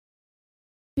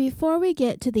Before we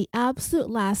get to the absolute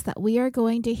last that we are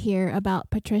going to hear about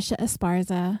Patricia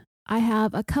Esparza, I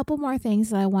have a couple more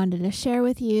things that I wanted to share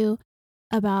with you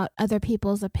about other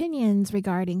people's opinions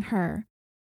regarding her.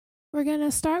 We're going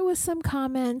to start with some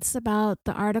comments about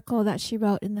the article that she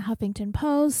wrote in the Huffington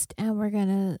Post, and we're going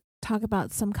to talk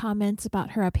about some comments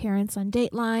about her appearance on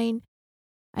Dateline.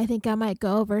 I think I might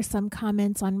go over some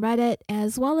comments on Reddit,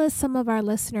 as well as some of our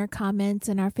listener comments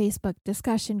in our Facebook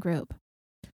discussion group.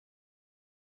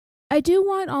 I do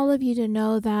want all of you to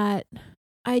know that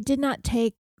I did not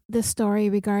take the story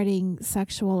regarding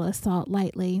sexual assault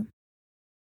lightly.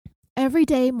 Every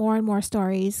day, more and more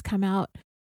stories come out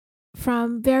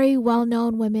from very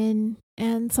well-known women,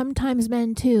 and sometimes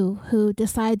men too, who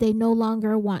decide they no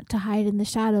longer want to hide in the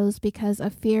shadows because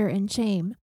of fear and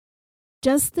shame.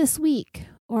 Just this week,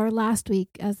 or last week,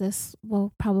 as this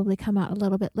will probably come out a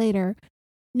little bit later,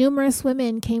 numerous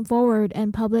women came forward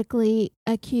and publicly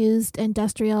accused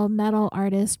industrial metal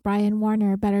artist Brian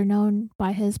Warner, better known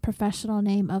by his professional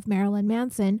name of Marilyn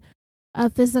Manson,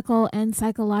 of physical and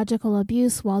psychological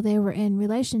abuse while they were in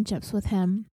relationships with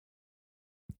him.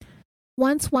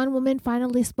 Once one woman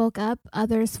finally spoke up,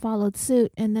 others followed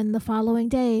suit, and then the following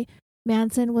day,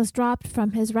 Manson was dropped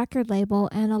from his record label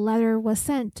and a letter was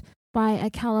sent by a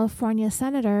California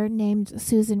senator named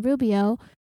Susan Rubio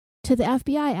to the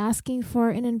FBI asking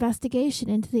for an investigation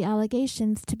into the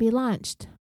allegations to be launched.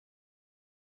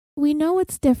 We know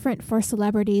it's different for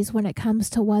celebrities when it comes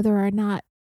to whether or not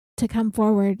to come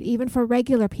forward, even for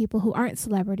regular people who aren't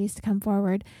celebrities to come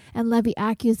forward and levy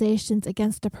accusations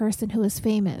against a person who is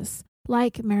famous,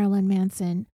 like Marilyn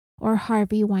Manson or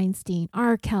Harvey Weinstein,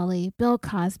 R. Kelly, Bill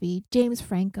Cosby, James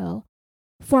Franco,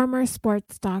 former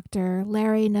sports doctor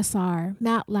Larry Nassar,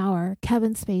 Matt Lauer,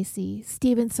 Kevin Spacey,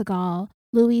 Steven Seagal,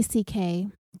 Louis C.K.,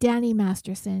 Danny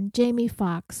Masterson, Jamie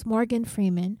Foxx, Morgan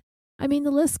Freeman. I mean, the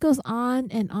list goes on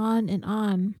and on and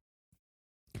on.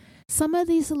 Some of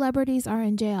these celebrities are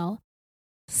in jail.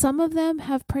 Some of them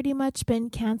have pretty much been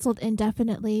canceled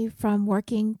indefinitely from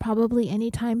working probably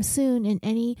anytime soon in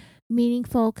any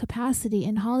meaningful capacity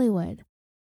in Hollywood.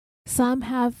 Some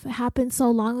have happened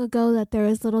so long ago that there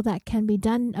is little that can be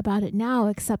done about it now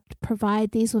except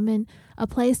provide these women a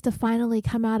place to finally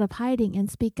come out of hiding and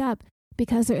speak up,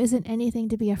 because there isn't anything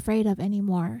to be afraid of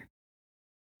anymore.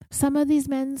 Some of these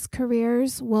men's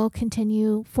careers will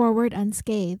continue forward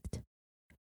unscathed.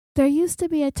 There used to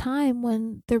be a time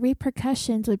when the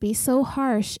repercussions would be so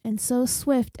harsh and so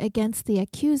swift against the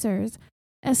accusers,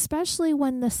 especially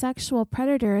when the sexual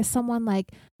predator is someone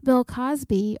like Bill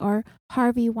Cosby or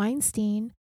Harvey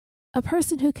Weinstein, a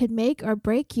person who could make or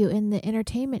break you in the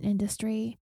entertainment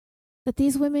industry, that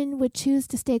these women would choose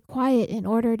to stay quiet in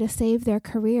order to save their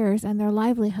careers and their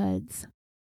livelihoods.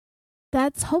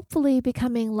 That's hopefully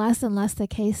becoming less and less the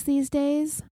case these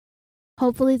days.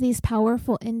 Hopefully these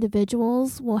powerful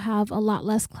individuals will have a lot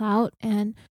less clout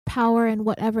and power in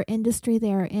whatever industry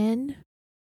they are in.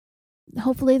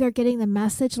 Hopefully they're getting the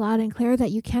message loud and clear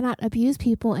that you cannot abuse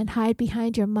people and hide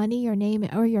behind your money, your name,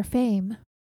 or your fame.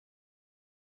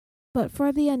 But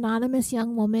for the anonymous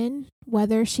young woman,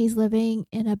 whether she's living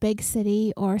in a big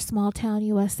city or small town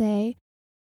USA,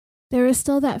 there is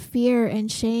still that fear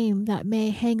and shame that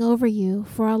may hang over you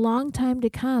for a long time to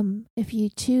come if you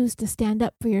choose to stand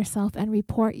up for yourself and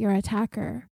report your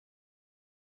attacker.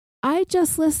 I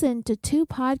just listened to 2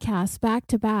 podcasts back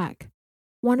to back.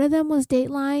 One of them was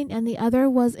Dateline and the other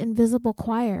was Invisible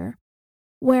Choir,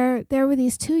 where there were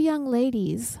these 2 young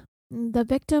ladies. The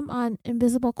victim on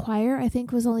Invisible Choir, I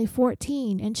think, was only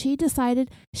 14, and she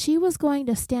decided she was going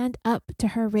to stand up to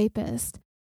her rapist,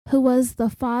 who was the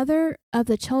father of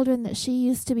the children that she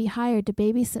used to be hired to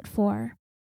babysit for.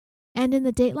 And in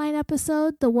the Dateline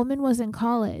episode, the woman was in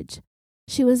college.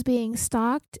 She was being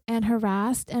stalked and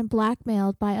harassed and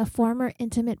blackmailed by a former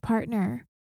intimate partner.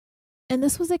 And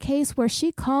this was a case where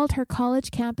she called her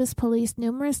college campus police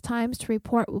numerous times to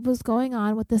report what was going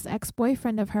on with this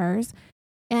ex-boyfriend of hers,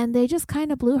 and they just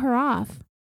kind of blew her off.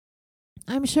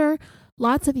 I'm sure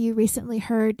lots of you recently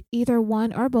heard either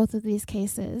one or both of these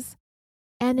cases.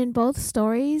 And in both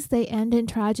stories, they end in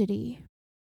tragedy.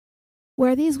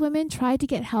 Where these women tried to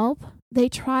get help, they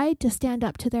tried to stand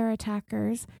up to their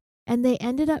attackers, and they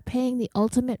ended up paying the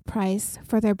ultimate price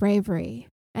for their bravery,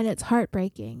 and it's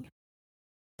heartbreaking.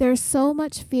 There's so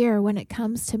much fear when it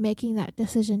comes to making that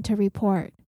decision to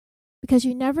report, because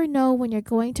you never know when you're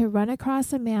going to run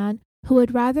across a man who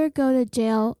would rather go to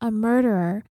jail a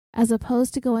murderer as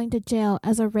opposed to going to jail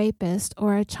as a rapist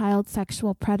or a child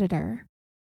sexual predator.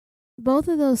 Both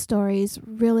of those stories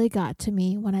really got to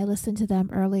me when I listened to them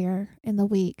earlier in the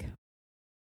week.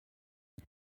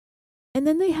 And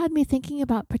then they had me thinking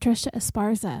about Patricia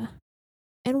Esparza.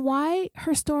 and why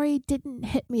her story didn't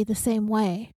hit me the same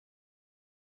way.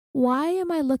 Why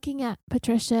am I looking at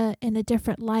Patricia in a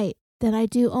different light than I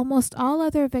do almost all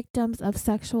other victims of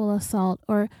sexual assault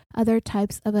or other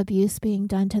types of abuse being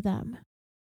done to them?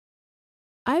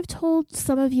 I've told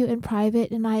some of you in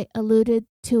private, and I alluded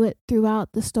to it throughout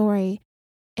the story,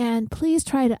 and please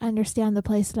try to understand the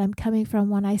place that I'm coming from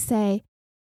when I say,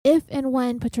 if and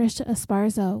when Patricia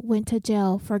Esparza went to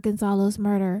jail for Gonzalo's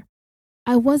murder,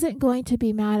 I wasn't going to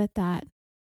be mad at that.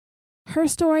 Her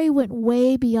story went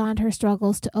way beyond her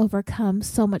struggles to overcome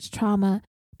so much trauma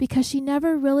because she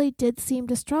never really did seem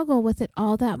to struggle with it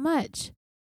all that much.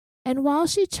 And while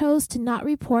she chose to not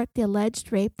report the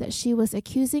alleged rape that she was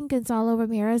accusing Gonzalo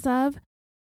Ramirez of,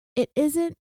 it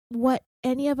isn't what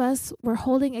any of us were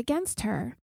holding against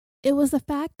her. It was the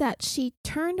fact that she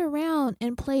turned around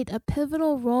and played a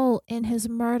pivotal role in his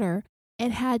murder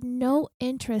and had no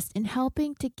interest in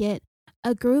helping to get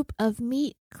a group of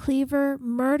meat cleaver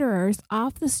murderers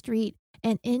off the street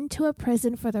and into a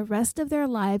prison for the rest of their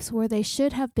lives where they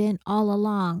should have been all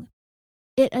along.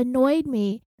 It annoyed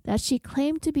me that she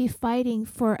claimed to be fighting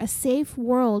for a safe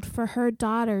world for her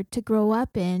daughter to grow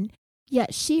up in,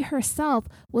 yet she herself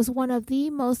was one of the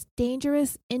most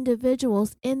dangerous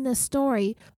individuals in the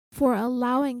story for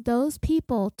allowing those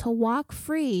people to walk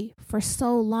free for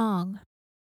so long.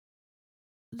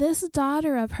 This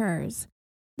daughter of hers,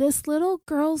 this little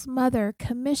girl's mother,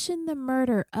 commissioned the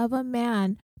murder of a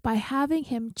man by having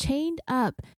him chained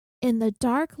up in the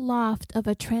dark loft of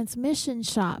a transmission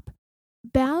shop,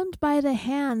 bound by the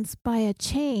hands by a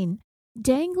chain,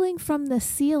 dangling from the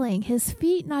ceiling, his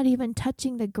feet not even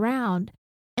touching the ground,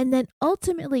 and then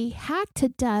ultimately hacked to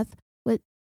death with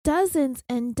dozens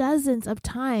and dozens of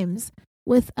times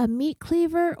with a meat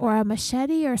cleaver or a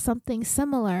machete or something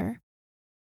similar.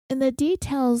 And the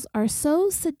details are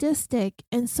so sadistic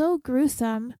and so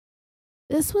gruesome.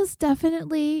 This was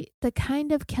definitely the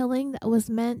kind of killing that was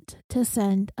meant to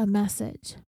send a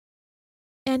message.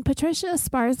 And Patricia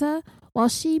Esparza, while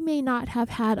she may not have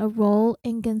had a role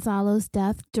in Gonzalo's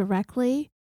death directly,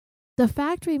 the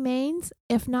fact remains,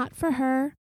 if not for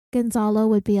her, Gonzalo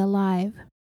would be alive.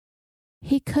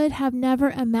 He could have never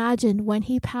imagined when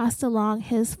he passed along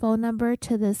his phone number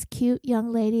to this cute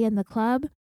young lady in the club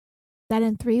that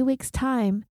in 3 weeks'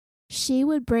 time, she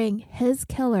would bring his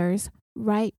killers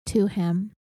right to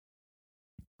him.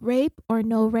 Rape or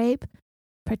no rape,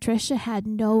 Patricia had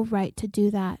no right to do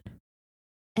that.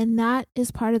 And that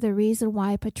is part of the reason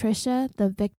why Patricia, the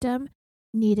victim,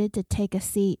 needed to take a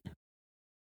seat.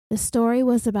 The story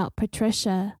was about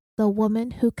Patricia, the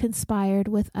woman who conspired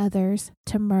with others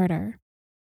to murder.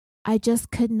 I just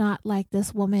could not like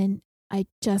this woman. I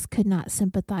just could not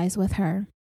sympathize with her.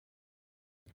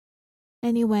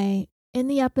 Anyway, in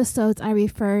the episodes, I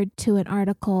referred to an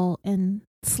article in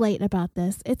Slate about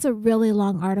this. It's a really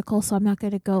long article, so I'm not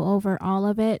going to go over all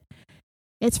of it.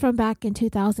 It's from back in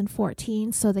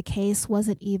 2014, so the case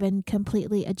wasn't even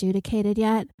completely adjudicated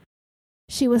yet.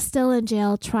 She was still in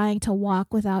jail trying to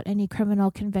walk without any criminal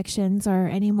convictions or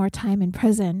any more time in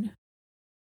prison.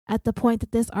 At the point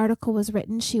that this article was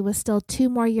written, she was still 2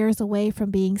 more years away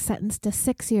from being sentenced to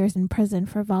 6 years in prison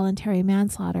for voluntary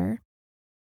manslaughter.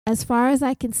 As far as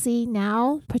I can see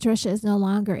now, Patricia is no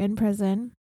longer in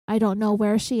prison. I don't know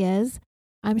where she is.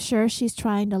 I'm sure she's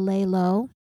trying to lay low.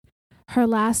 Her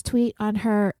last tweet on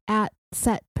her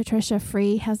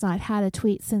 @SetPatriciaFree has not had a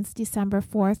tweet since December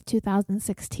 4th,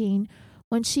 2016,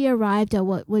 when she arrived at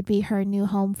what would be her new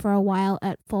home for a while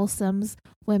at Folsom's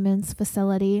Women's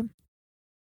Facility.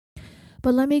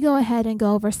 But let me go ahead and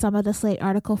go over some of the Slate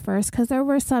article first, because there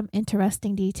were some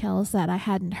interesting details that I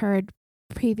hadn't heard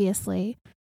previously.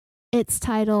 It's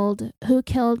titled, Who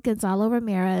Killed Gonzalo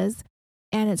Ramirez?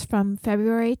 And it's from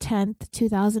February 10th,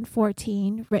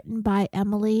 2014, written by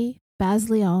Emily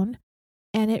Basleon,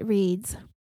 and it reads,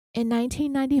 in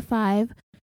 1995,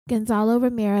 Gonzalo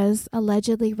Ramirez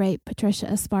allegedly raped Patricia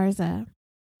Esparza.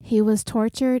 He was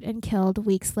tortured and killed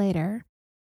weeks later.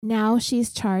 Now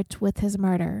she's charged with his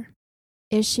murder.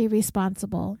 Is she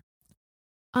responsible?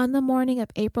 On the morning of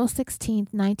April 16,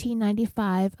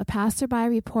 1995, a passerby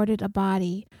reported a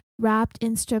body wrapped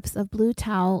in strips of blue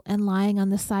towel and lying on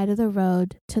the side of the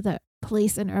road to the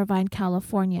police in Irvine,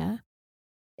 California.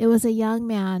 It was a young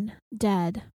man,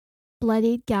 dead.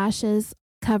 Bloodied gashes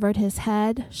covered his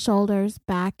head, shoulders,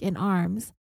 back, and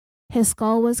arms. His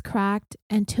skull was cracked,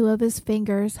 and 2 of his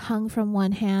fingers hung from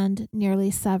one hand, nearly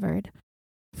severed.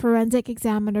 Forensic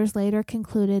examiners later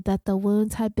concluded that the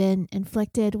wounds had been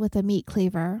inflicted with a meat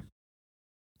cleaver.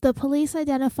 The police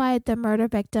identified the murder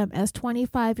victim as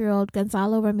 25-year-old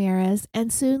Gonzalo Ramirez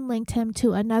and soon linked him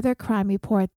to another crime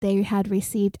report they had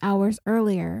received hours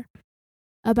earlier.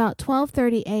 About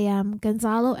 12:30 a.m.,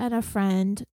 Gonzalo and a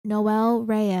friend, Noel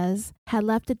Reyes, had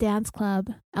left the dance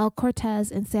club, El Cortez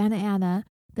in Santa Ana,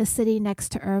 the city next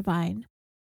to Irvine.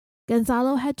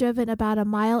 Gonzalo had driven about a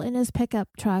mile in his pickup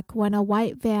truck when a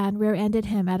white van rear-ended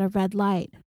him at a red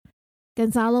light.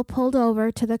 Gonzalo pulled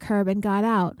over to the curb and got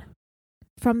out.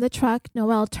 From the truck,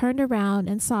 Noel turned around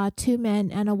and saw 2 men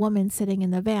and a woman sitting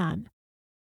in the van.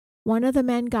 One of the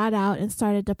men got out and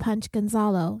started to punch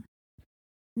Gonzalo.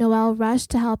 Noel rushed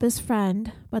to help his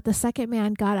friend, but the second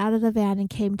man got out of the van and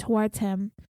came towards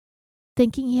him.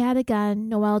 Thinking he had a gun,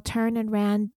 Noel turned and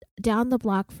ran down the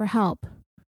block for help.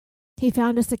 He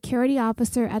found a security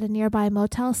officer at a nearby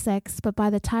Motel 6, but by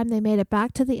the time they made it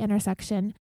back to the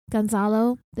intersection,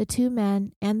 Gonzalo, the 2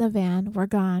 men, and the van were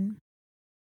gone.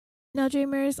 Now,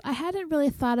 dreamers, I hadn't really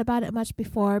thought about it much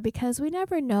before because we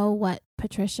never know what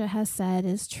Patricia has said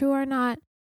is true or not,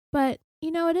 but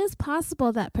it is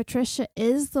possible that Patricia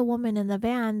is the woman in the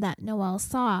van that Noel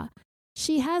saw.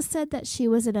 She has said that she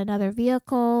was in another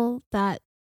vehicle, that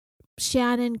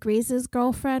Shannon Grease's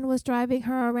girlfriend was driving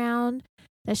her around,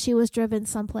 that she was driven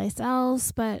someplace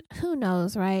else, but who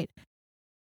knows, right?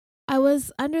 I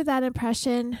was under that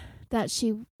impression that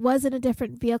she was in a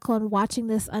different vehicle and watching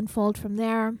this unfold from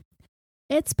there.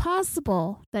 It's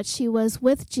possible that she was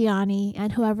with Gianni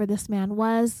and whoever this man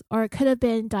was, or it could have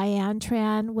been Diane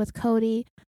Tran with Cody.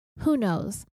 Who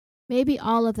knows? Maybe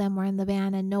all of them were in the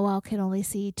van and Noel could only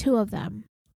see 2 of them.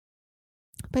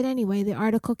 But anyway, the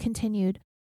article continued.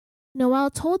 Noel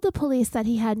told the police that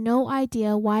he had no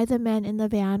idea why the men in the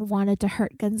van wanted to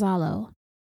hurt Gonzalo.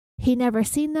 He'd never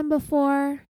seen them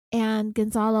before, and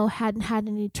Gonzalo hadn't had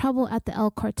any trouble at the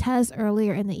El Cortez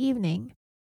earlier in the evening.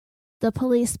 The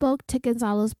police spoke to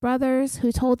Gonzalo's brothers,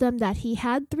 who told them that he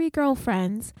had 3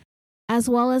 girlfriends, as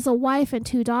well as a wife and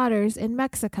 2 daughters in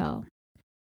Mexico.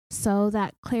 So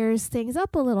that clears things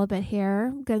up a little bit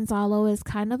here. Gonzalo is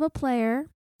kind of a player,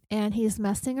 and he's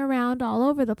messing around all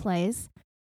over the place.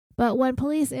 But when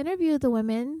police interviewed the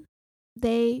women,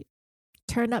 they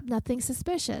turned up nothing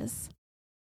suspicious.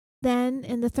 Then,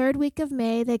 in the 3rd week of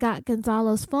May, they got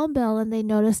Gonzalo's phone bill and they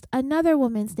noticed another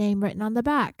woman's name written on the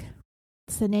back.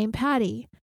 It's the name Patty.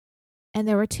 And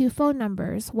there were 2 phone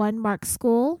numbers, one marked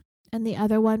school and the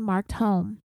other one marked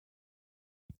home.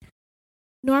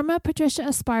 Norma Patricia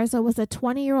Esparza was a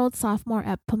 20-year-old sophomore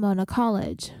at Pomona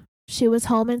College. She was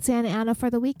home in Santa Ana for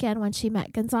the weekend when she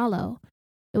met Gonzalo.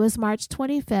 It was March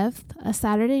 25th, a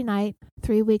Saturday night,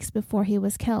 3 weeks before he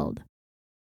was killed.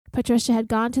 Patricia had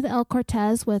gone to the El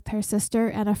Cortez with her sister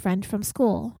and a friend from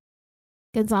school.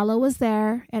 Gonzalo was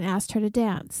there and asked her to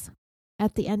dance.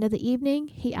 At the end of the evening,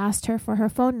 he asked her for her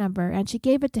phone number, and she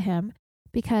gave it to him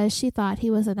because she thought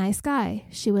he was a nice guy,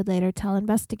 she would later tell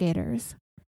investigators.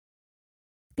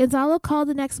 Gonzalo called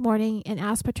the next morning and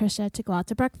asked Patricia to go out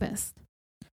to breakfast.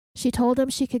 She told him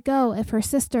she could go if her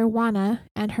sister Juana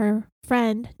and her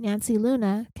friend Nancy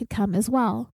Luna could come as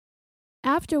well.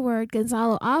 Afterward,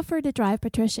 Gonzalo offered to drive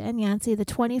Patricia and Nancy the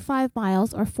 25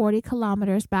 miles or 40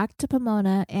 kilometers back to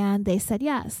Pomona, and they said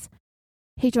yes.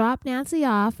 He dropped Nancy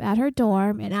off at her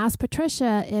dorm and asked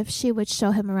Patricia if she would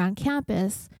show him around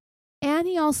campus, and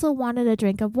he also wanted a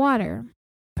drink of water.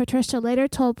 Patricia later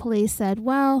told police,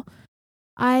 well,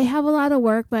 I have a lot of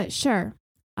work, but sure,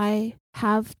 I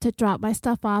have to drop my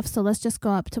stuff off, so let's just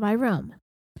go up to my room.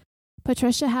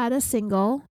 Patricia had a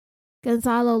single.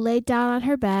 Gonzalo laid down on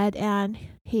her bed and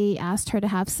he asked her to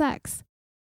have sex.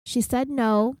 She said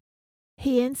no.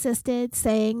 He insisted,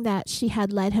 saying that she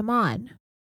had led him on.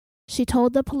 She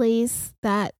told the police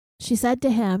that she said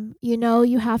to him,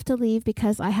 you have to leave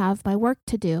because I have my work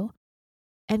to do.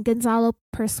 And Gonzalo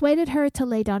persuaded her to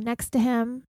lay down next to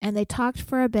him, and they talked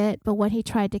for a bit, but when he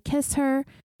tried to kiss her,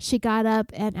 she got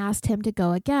up and asked him to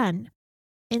go again.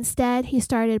 Instead, he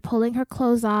started pulling her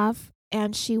clothes off,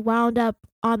 and she wound up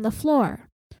on the floor.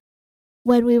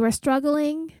 When we were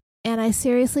struggling, and I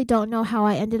seriously don't know how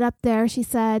I ended up there, she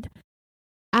said,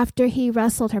 after he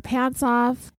wrestled her pants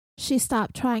off, she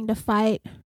stopped trying to fight.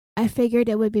 I figured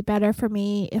it would be better for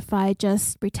me if I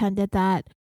just pretended that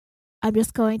I'm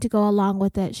just going to go along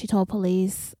with it, she told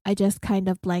police. I just kind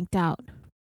of blanked out.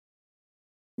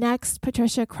 Next,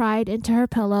 Patricia cried into her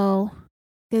pillow.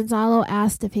 Gonzalo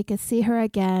asked if he could see her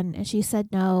again, and she said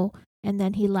no, and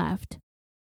then he left.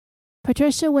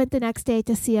 Patricia went the next day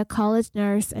to see a college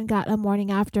nurse and got a morning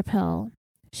after pill.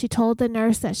 She told the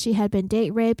nurse that she had been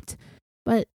date raped,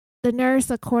 but the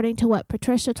nurse, according to what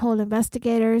Patricia told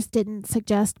investigators, didn't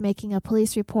suggest making a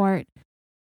police report.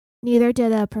 Neither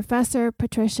did a professor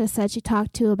Patricia said she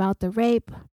talked to about the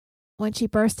rape, when she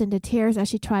burst into tears as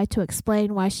she tried to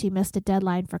explain why she missed a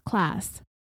deadline for class.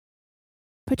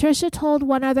 Patricia told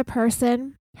one other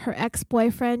person, her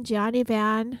ex-boyfriend, Gianni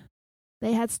Van.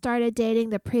 They had started dating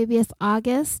the previous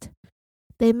August.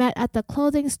 They met at the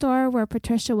clothing store where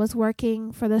Patricia was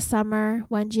working for the summer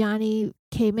when Gianni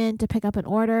came in to pick up an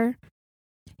order.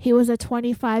 He was a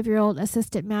 25-year-old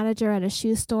assistant manager at a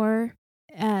shoe store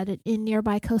in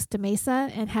nearby Costa Mesa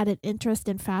and had an interest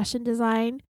in fashion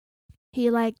design.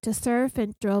 He liked to surf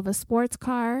and drove a sports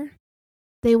car.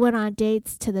 They went on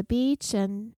dates to the beach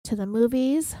and to the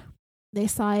movies. They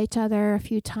saw each other a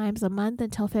few times a month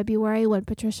until February when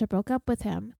Patricia broke up with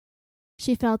him.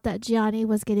 She felt that Gianni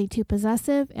was getting too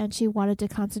possessive and she wanted to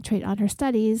concentrate on her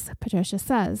studies, Patricia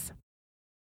says.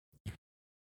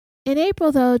 In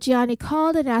April, though, Gianni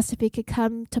called and asked if he could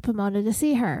come to Pomona to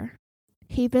see her.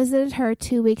 He visited her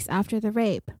 2 weeks after the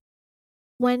rape.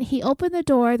 When he opened the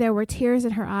door, there were tears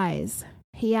in her eyes.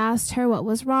 He asked her what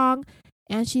was wrong,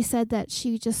 and she said that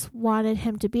she just wanted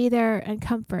him to be there and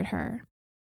comfort her.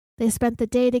 They spent the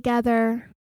day together.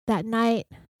 That night,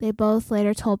 they both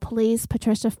later told police.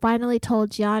 Patricia finally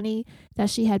told Gianni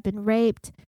that she had been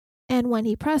raped, and when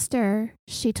he pressed her,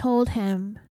 she told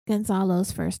him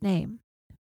Gonzalo's first name.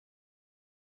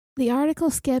 The article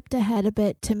skipped ahead a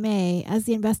bit to May as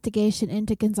the investigation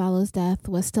into Gonzalo's death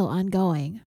was still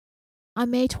ongoing. On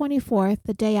May 24th,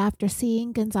 the day after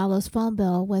seeing Gonzalo's phone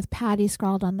bill with Patty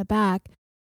scrawled on the back,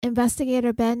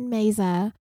 investigator Ben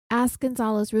Meza asked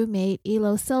Gonzalo's roommate,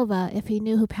 Elo Silva, if he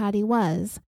knew who Patty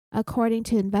was, according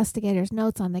to investigators'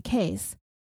 notes on the case.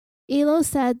 Elo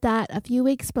said that a few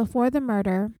weeks before the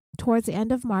murder, towards the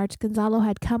end of March, Gonzalo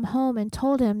had come home and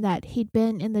told him that he'd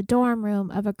been in the dorm room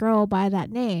of a girl by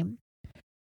that name.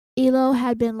 Elo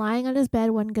had been lying on his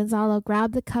bed when Gonzalo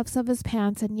grabbed the cuffs of his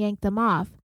pants and yanked them off.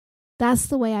 "That's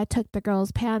the way I took the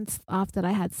girl's pants off that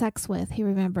I had sex with," he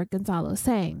remembered Gonzalo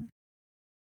saying.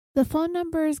 The phone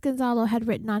numbers Gonzalo had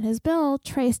written on his bill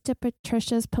traced to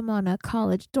Patricia's Pomona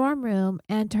College dorm room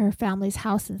and to her family's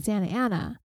house in Santa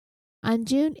Ana. On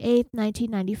June 8,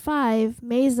 1995,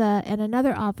 Meza and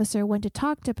another officer went to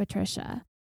talk to Patricia.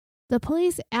 The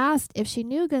police asked if she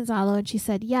knew Gonzalo, and she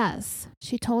said yes.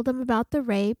 She told them about the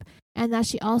rape and that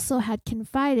she also had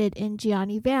confided in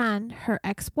Gianni Van, her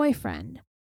ex-boyfriend.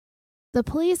 The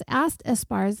police asked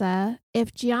Esparza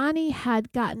if Gianni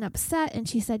had gotten upset, and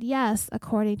she said yes,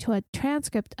 according to a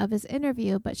transcript of his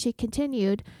interview, but she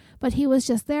continued, "But he was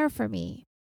just there for me."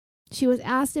 She was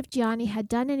asked if Gianni had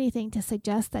done anything to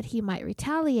suggest that he might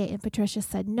retaliate, and Patricia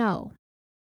said no.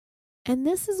 And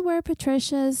this is where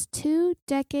Patricia's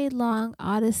 2-decade-long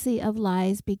odyssey of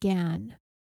lies began.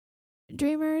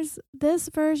 Dreamers, this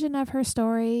version of her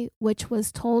story, which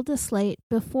was told to Slate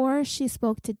before she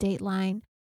spoke to Dateline,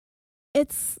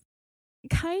 it's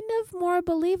kind of more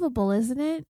believable, isn't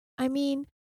it? I mean,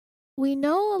 we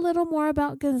know a little more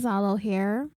about Gonzalo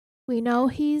here. We know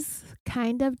he's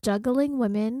kind of juggling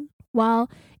women.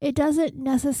 While it doesn't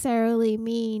necessarily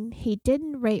mean he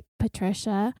didn't rape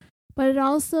Patricia, but it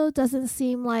also doesn't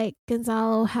seem like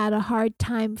Gonzalo had a hard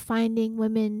time finding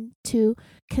women to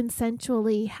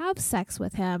consensually have sex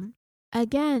with him.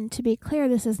 Again, to be clear,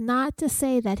 this is not to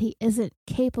say that he isn't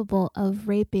capable of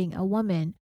raping a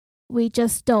woman. We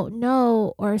just don't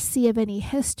know or see of any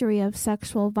history of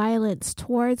sexual violence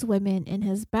towards women in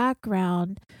his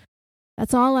background.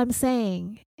 That's all I'm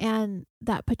saying. And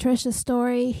that Patricia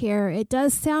story here, it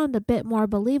does sound a bit more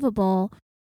believable,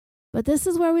 but this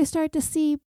is where we start to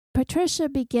see Patricia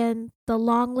begin the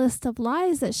long list of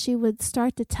lies that she would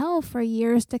start to tell for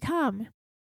years to come.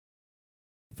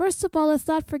 First of all, let's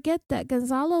not forget that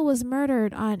Gonzalo was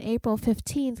murdered on April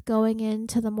 15th, going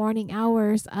into the morning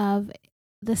hours of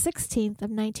the 16th of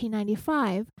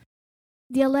 1995.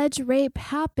 The alleged rape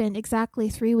happened exactly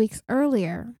 3 weeks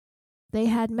earlier. They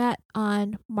had met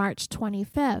on March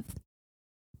 25th.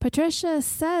 Patricia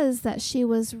says that she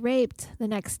was raped the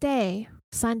next day,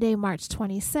 Sunday, March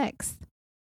 26th.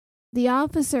 The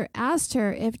officer asked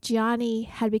her if Gianni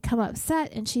had become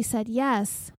upset, and she said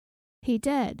yes, he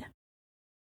did.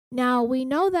 Now, we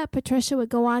know that Patricia would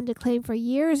go on to claim for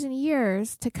years and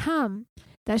years to come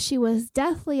that she was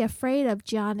deathly afraid of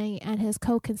Gianni and his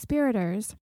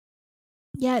co-conspirators.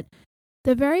 Yet,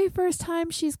 the very first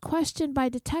time she's questioned by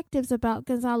detectives about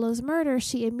Gonzalo's murder,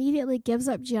 she immediately gives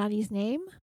up Gianni's name,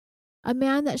 a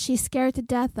man that she's scared to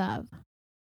death of,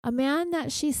 a man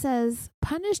that she says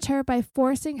punished her by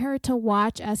forcing her to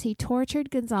watch as he tortured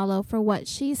Gonzalo for what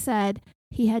she said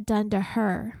he had done to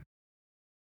her.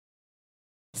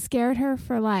 Scared her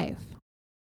for life.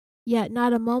 Yet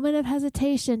not a moment of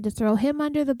hesitation to throw him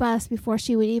under the bus before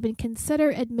she would even consider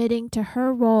admitting to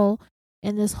her role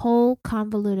in this whole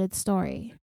convoluted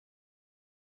story.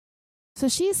 So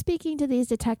she's speaking to these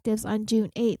detectives on June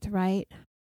 8th, right?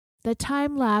 The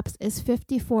time lapse is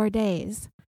 54 days.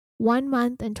 1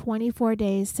 month and 24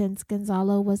 days since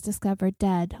Gonzalo was discovered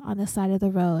dead on the side of the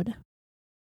road.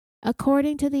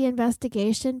 According to the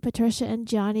investigation, Patricia and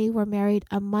Gianni were married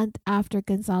a month after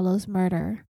Gonzalo's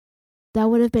murder. That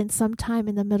would have been sometime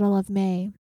in the middle of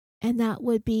May, and that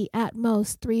would be at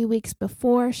most 3 weeks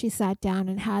before she sat down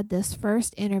and had this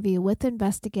first interview with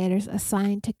investigators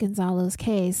assigned to Gonzalo's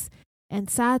case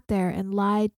and sat there and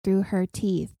lied through her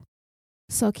teeth.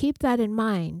 So keep that in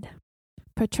mind.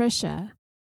 Patricia,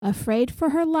 afraid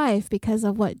for her life because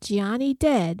of what Gianni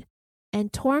did,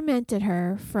 and tormented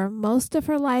her for most of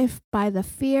her life by the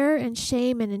fear and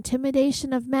shame and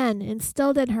intimidation of men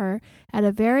instilled in her at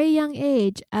a very young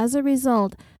age as a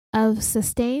result of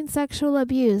sustained sexual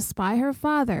abuse by her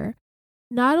father,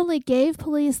 not only gave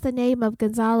police the name of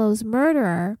Gonzalo's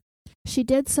murderer, she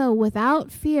did so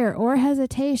without fear or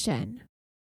hesitation,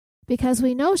 because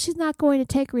we know she's not going to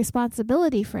take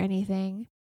responsibility for anything.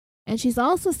 And she's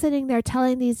also sitting there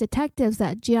telling these detectives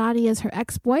that Gianni is her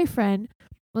ex-boyfriend,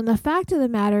 when the fact of the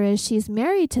matter is she's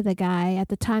married to the guy at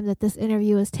the time that this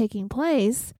interview is taking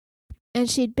place, and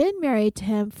she'd been married to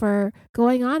him for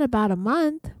going on about a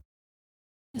month.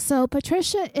 So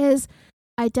Patricia is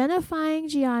identifying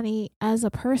Gianni as a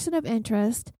person of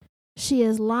interest. She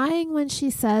is lying when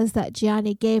she says that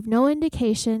Gianni gave no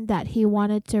indication that he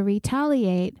wanted to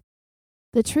retaliate.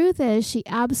 The truth is she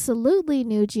absolutely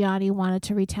knew Gianni wanted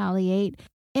to retaliate,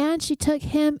 and she took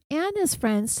him and his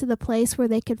friends to the place where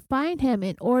they could find him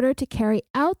in order to carry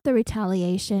out the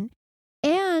retaliation.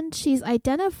 And she's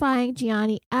identifying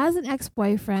Gianni as an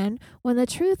ex-boyfriend when the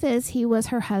truth is he was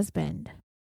her husband.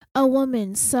 A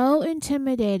woman so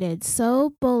intimidated,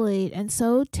 so bullied, and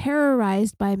so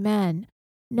terrorized by men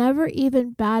never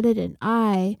even batted an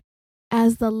eye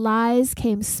as the lies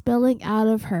came spilling out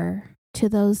of her to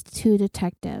those two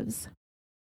detectives.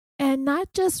 And not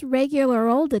just regular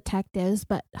old detectives,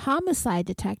 but homicide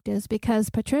detectives, because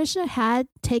Patricia had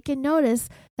taken notice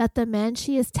that the men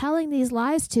she is telling these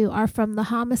lies to are from the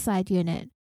homicide unit.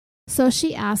 So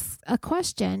she asks a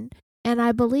question, and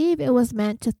I believe it was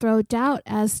meant to throw doubt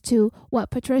as to what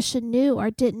Patricia knew or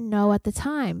didn't know at the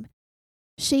time.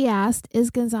 She asked, "Is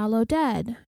Gonzalo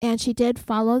dead?" And she did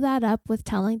follow that up with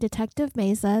telling Detective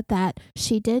Meza that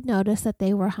she did notice that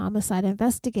they were homicide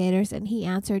investigators, and he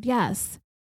answered yes.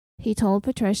 He told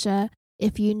Patricia,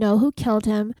 "If you know who killed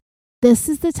him, this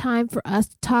is the time for us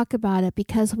to talk about it,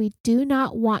 because we do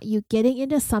not want you getting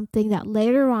into something that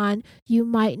later on you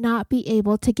might not be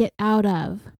able to get out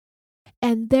of."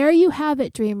 And there you have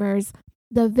it, dreamers.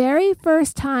 The very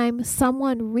first time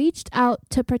someone reached out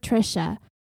to Patricia,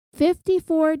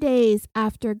 54 days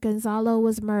after Gonzalo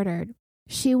was murdered,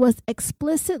 she was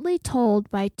explicitly told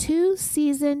by two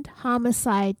seasoned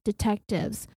homicide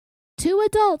detectives, two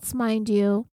adults, mind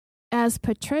you, as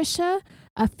Patricia,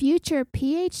 a future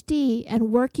PhD and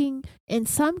working in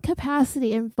some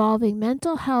capacity involving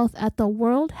mental health at the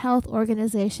World Health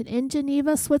Organization in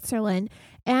Geneva, Switzerland,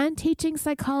 and teaching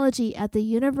psychology at the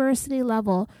university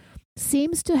level,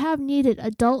 seems to have needed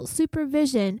adult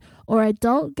supervision or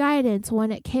adult guidance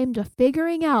when it came to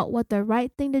figuring out what the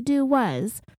right thing to do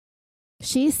was.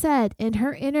 She said in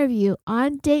her interview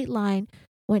on Dateline,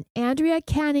 when Andrea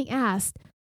Canning asked,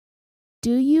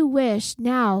 "Do you wish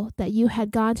now that you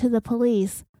had gone to the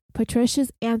police?"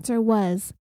 Patricia's answer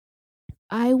was,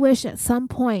 "I wish at some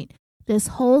point this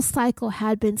whole cycle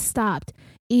had been stopped,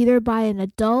 either by an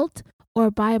adult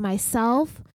or by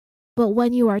myself. But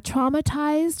when you are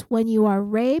traumatized, when you are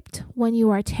raped, when you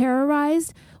are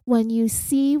terrorized, when you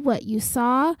see what you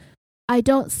saw, I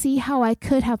don't see how I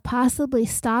could have possibly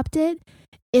stopped it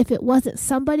if it wasn't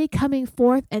somebody coming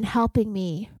forth and helping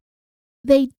me."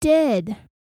 They did.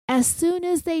 As soon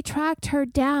as they tracked her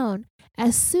down,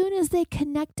 as soon as they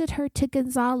connected her to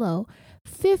Gonzalo,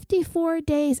 54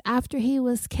 days after he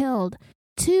was killed,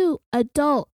 two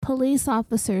adult police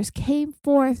officers came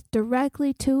forth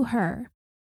directly to her.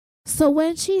 So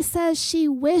when she says she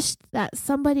wished that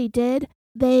somebody did,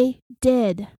 they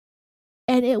did.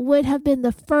 And it would have been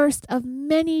the first of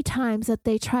many times that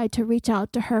they tried to reach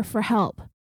out to her for help.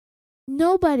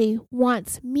 Nobody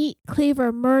wants meat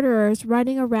cleaver murderers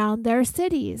running around their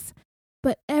cities.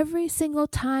 But every single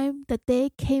time that they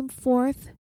came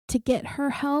forth to get her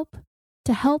help,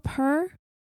 to help her,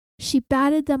 she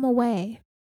batted them away.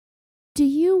 Do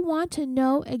you want to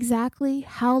know exactly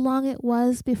how long it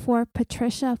was before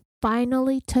Patricia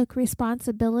finally took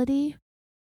responsibility?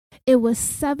 It was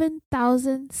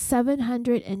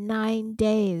 7,709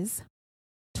 days.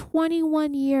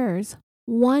 21 years,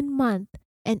 1 month,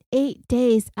 and 8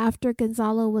 days after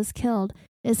Gonzalo was killed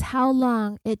is how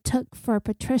long it took for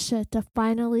Patricia to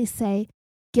finally say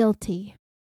guilty.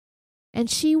 and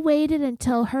she waited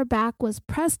until her back was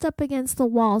pressed up against the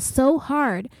wall so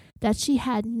hard that she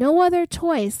had no other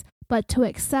choice but to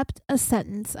accept a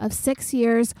sentence of 6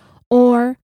 years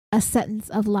or a sentence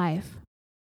of life.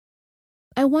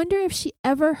 I wonder if she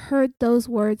ever heard those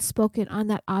words spoken on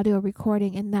that audio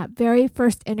recording in that very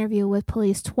first interview with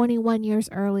police 21 years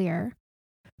earlier.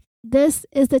 This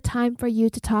is the time for you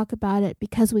to talk about it,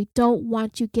 because we don't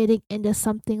want you getting into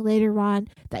something later on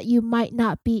that you might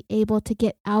not be able to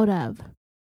get out of.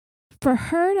 For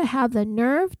her to have the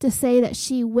nerve to say that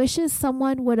she wishes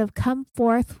someone would have come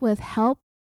forth with help,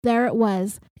 there it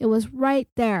was. It was right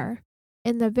there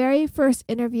in the very first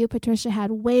interview Patricia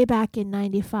had way back in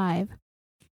 95.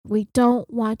 We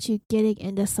don't want you getting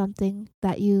into something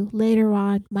that you later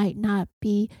on might not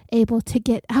be able to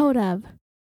get out of.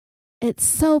 It's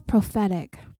so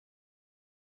prophetic.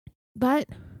 But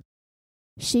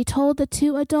she told the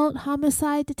 2 adult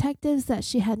homicide detectives that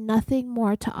she had nothing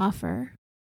more to offer.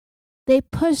 They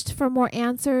pushed for more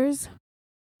answers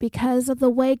because of the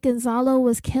way Gonzalo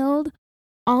was killed,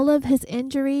 all of his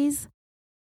injuries.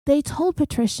 They told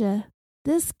Patricia,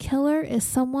 this killer is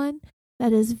someone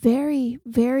that is very,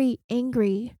 very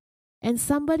angry, and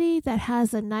somebody that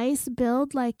has a nice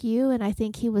build like you. And I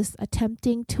think he was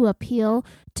attempting to appeal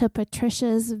to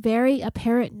Patricia's very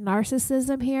apparent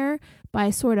narcissism here by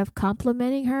sort of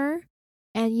complimenting her,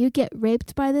 and you get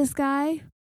raped by this guy.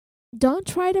 Don't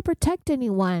try to protect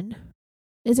anyone.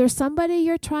 Is there somebody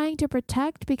you're trying to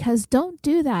protect? Because don't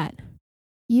do that.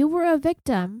 You were a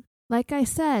victim, like I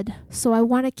said, so I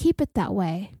want to keep it that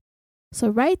way. So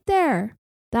right there,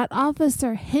 that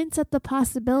officer hints at the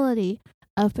possibility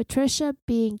of Patricia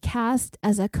being cast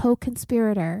as a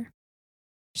co-conspirator.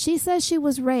 She says she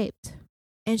was raped,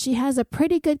 and she has a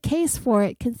pretty good case for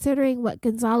it, considering what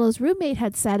Gonzalo's roommate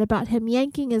had said about him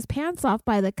yanking his pants off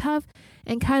by the cuff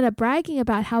and kind of bragging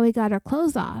about how he got her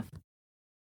clothes off.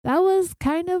 That was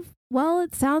kind of, well,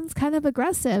 it sounds kind of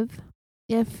aggressive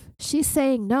if she's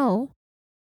saying no.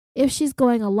 If she's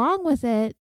going along with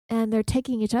it, and they're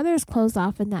taking each other's clothes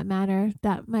off in that manner,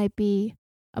 that might be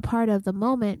a part of the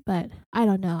moment, but I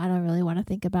don't know. I don't really want to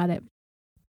think about it.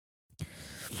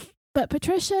 But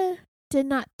Patricia did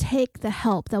not take the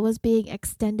help that was being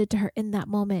extended to her in that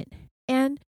moment,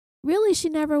 and really she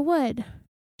never would.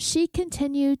 She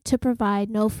continued to provide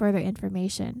no further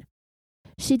information.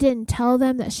 She didn't tell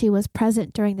them that she was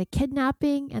present during the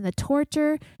kidnapping and the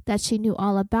torture, that she knew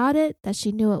all about it, that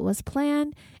she knew it was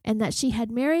planned, and that she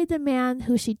had married the man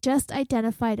who she just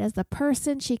identified as the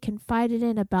person she confided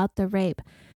in about the rape.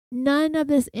 None of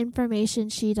this information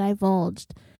she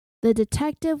divulged. The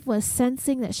detective was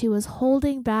sensing that she was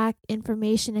holding back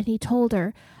information, and he told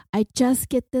her, I just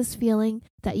get this feeling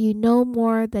that you know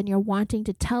more than you're wanting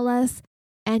to tell us,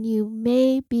 and you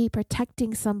may be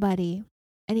protecting somebody.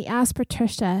 And he asked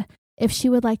Patricia if she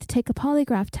would like to take a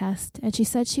polygraph test, and she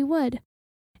said she would.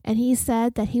 And he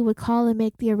said that he would call and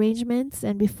make the arrangements,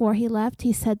 and before he left,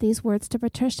 he said these words to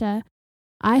Patricia,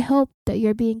 I hope that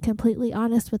you're being completely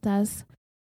honest with us,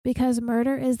 because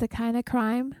murder is the kind of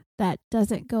crime that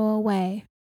doesn't go away.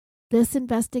 This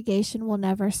investigation will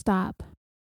never stop.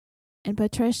 And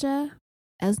Patricia,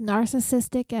 as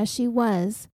narcissistic as she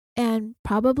was, and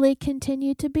probably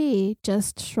continued to be,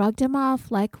 just shrugged him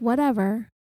off like whatever.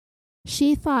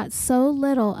 She thought so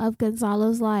little of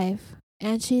Gonzalo's life,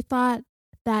 and she thought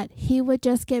that he would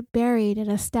just get buried in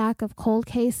a stack of cold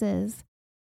cases.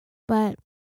 But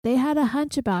they had a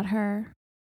hunch about her,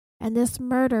 and this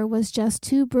murder was just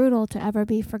too brutal to ever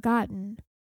be forgotten,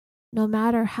 no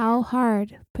matter how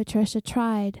hard Patricia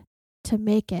tried to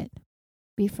make it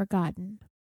be forgotten.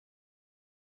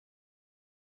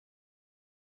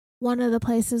 One of the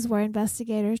places where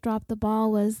investigators dropped the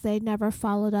ball was they never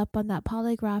followed up on that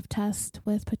polygraph test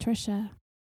with Patricia.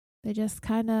 They just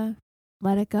kind of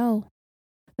let it go.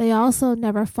 They also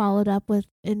never followed up with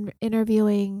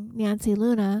interviewing Nancy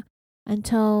Luna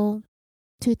until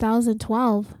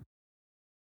 2012.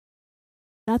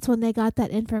 That's when they got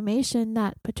that information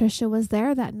that Patricia was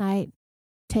there that night,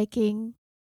 taking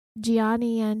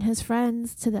Gianni and his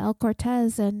friends to the El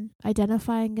Cortez and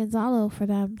identifying Gonzalo for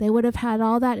them. They would have had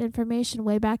all that information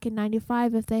way back in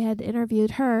 95 if they had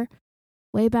interviewed her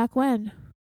way back when.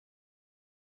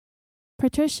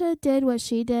 Patricia did what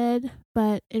she did,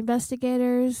 but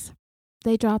investigators,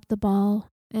 they dropped the ball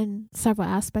in several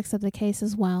aspects of the case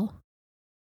as well.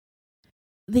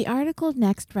 The article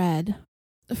next read,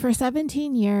 for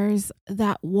 17 years,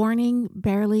 that warning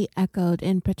barely echoed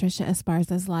in Patricia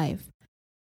Esparza's life.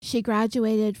 She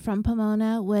graduated from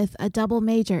Pomona with a double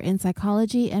major in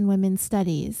psychology and women's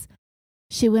studies.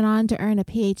 She went on to earn a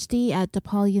PhD at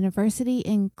DePaul University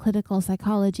in clinical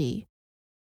psychology.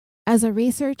 As a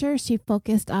researcher, she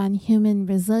focused on human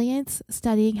resilience,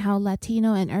 studying how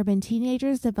Latino and urban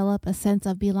teenagers develop a sense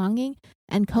of belonging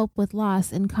and cope with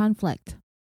loss and conflict.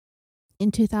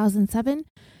 In 2007,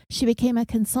 she became a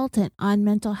consultant on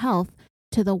mental health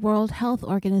to the World Health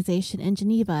Organization in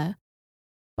Geneva.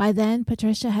 By then,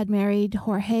 Patricia had married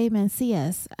Jorge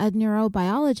Mancias, a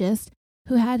neurobiologist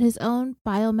who had his own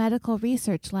biomedical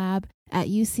research lab at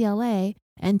UCLA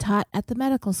and taught at the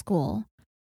medical school.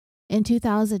 In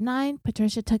 2009,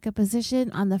 Patricia took a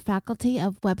position on the faculty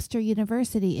of Webster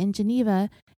University in Geneva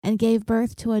and gave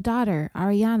birth to a daughter,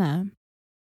 Ariana.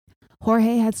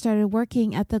 Jorge had started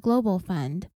working at the Global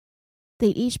Fund.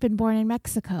 They'd each been born in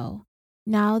Mexico.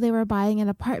 Now they were buying an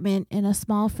apartment in a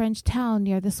small French town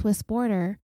near the Swiss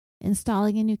border,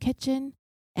 installing a new kitchen,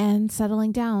 and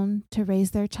settling down to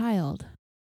raise their child.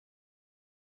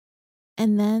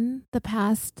 And then the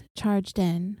past charged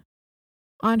in.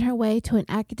 On her way to an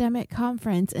academic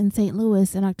conference in St.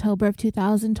 Louis in October of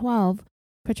 2012,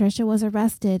 Patricia was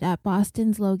arrested at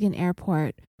Boston's Logan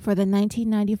Airport for the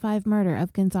 1995 murder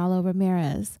of Gonzalo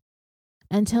Ramirez.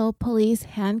 Until police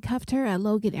handcuffed her at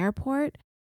Logan Airport,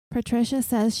 Patricia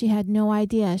says she had no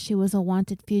idea she was a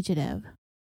wanted fugitive.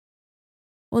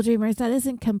 Well, Dreamers, that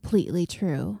isn't completely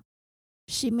true.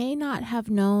 She may not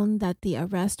have known that the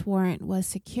arrest warrant was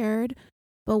secured,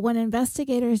 but when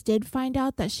investigators did find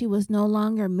out that she was no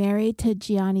longer married to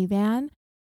Gianni Van,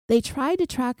 they tried to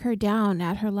track her down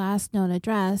at her last known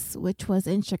address, which was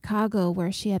in Chicago,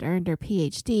 where she had earned her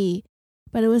PhD,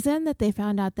 but it was then that they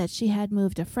found out that she had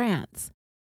moved to France.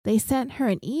 They sent her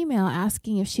an email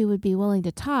asking if she would be willing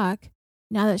to talk,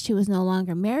 now that she was no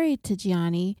longer married to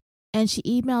Gianni, and she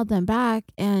emailed them back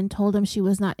and told them she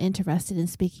was not interested in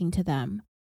speaking to them.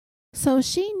 So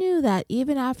she knew that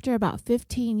even after about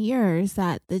 15 years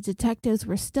that the detectives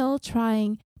were still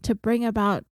trying to bring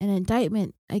about an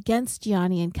indictment against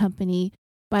Gianni and company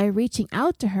by reaching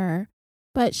out to her,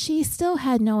 but she still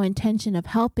had no intention of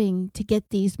helping to get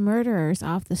these murderers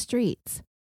off the streets.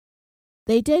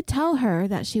 They did tell her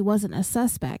that she wasn't a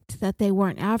suspect, that they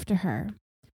weren't after her.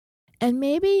 And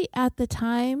maybe at the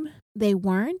time they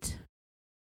weren't,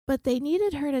 but they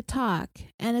needed her to talk.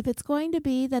 And if it's going to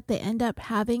be that they end up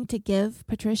having to give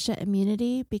Patricia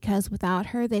immunity because without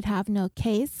her they'd have no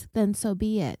case, then so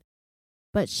be it.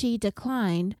 But she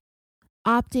declined,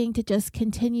 opting to just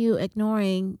continue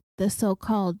ignoring the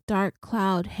so-called dark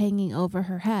cloud hanging over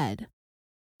her head.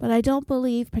 But I don't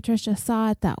believe Patricia saw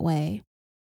it that way.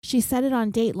 She said it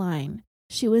on Dateline.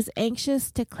 She was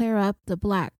anxious to clear up the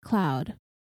black cloud.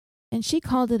 And she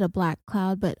called it a black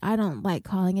cloud, but I don't like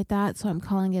calling it that, so I'm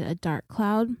calling it a dark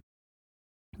cloud.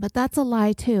 But that's a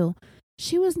lie too.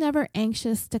 She was never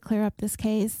anxious to clear up this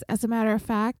case. As a matter of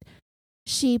fact,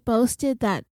 she boasted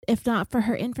that if not for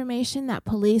her information, that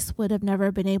police would have never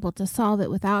been able to solve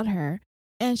it without her.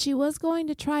 And she was going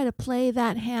to try to play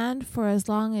that hand for as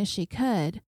long as she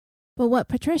could. But what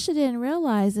Patricia didn't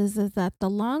realize is that the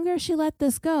longer she let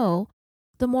this go,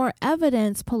 the more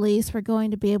evidence police were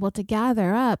going to be able to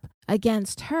gather up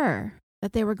against her,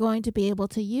 that they were going to be able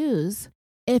to use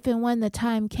if and when the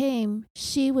time came,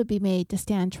 she would be made to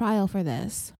stand trial for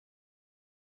this.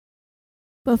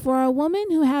 But for a woman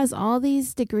who has all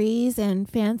these degrees and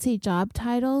fancy job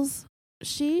titles,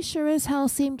 she sure as hell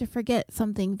seemed to forget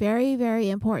something very, very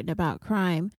important about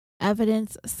crime: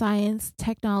 evidence, science,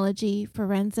 technology,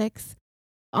 forensics,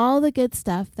 all the good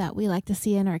stuff that we like to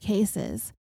see in our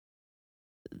cases.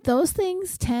 Those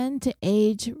things tend to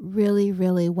age really,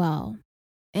 really well.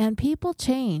 And people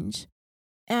change.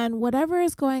 And whatever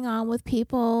is going on with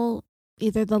people,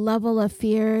 either the level of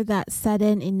fear that set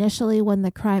in initially when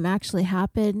the crime actually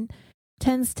happened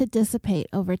tends to dissipate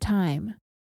over time.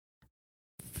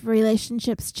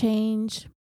 Relationships change,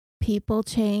 people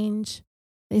change,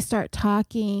 they start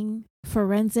talking,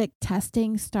 forensic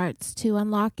testing starts to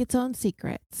unlock its own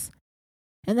secrets.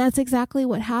 And that's exactly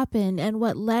what happened and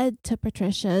what led to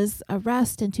Patricia's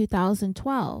arrest in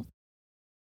 2012.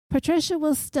 Patricia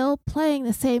was still playing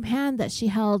the same hand that she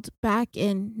held back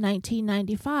in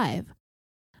 1995.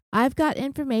 I've got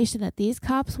information that these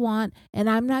cops want, and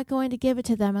I'm not going to give it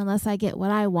to them unless I get what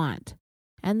I want.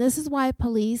 And this is why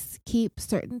police keep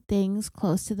certain things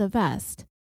close to the vest.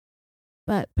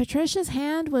 But Patricia's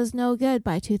hand was no good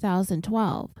by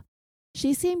 2012.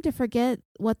 She seemed to forget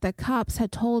what the cops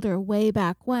had told her way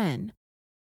back when.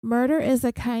 Murder is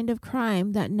a kind of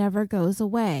crime that never goes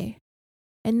away.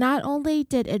 And not only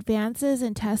did advances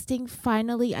in testing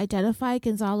finally identify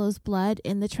Gonzalo's blood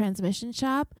in the transmission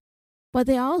shop, but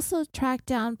they also tracked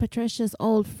down Patricia's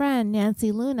old friend,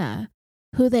 Nancy Luna,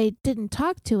 who they didn't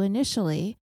talk to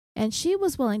initially, and she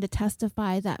was willing to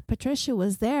testify that Patricia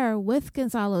was there with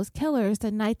Gonzalo's killers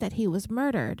the night that he was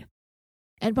murdered.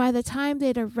 And by the time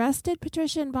they'd arrested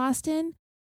Patricia in Boston,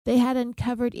 they had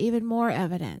uncovered even more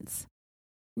evidence.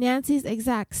 Nancy's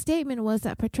exact statement was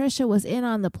that Patricia was in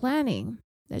on the planning,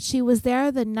 that she was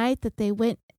there the night that they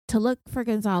went to look for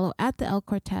Gonzalo at the El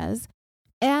Cortez,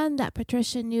 and that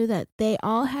Patricia knew that they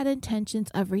all had intentions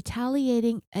of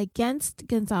retaliating against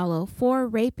Gonzalo for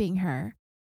raping her.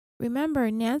 Remember,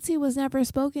 Nancy was never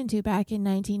spoken to back in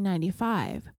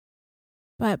 1995.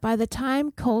 But by the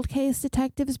time cold case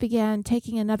detectives began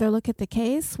taking another look at the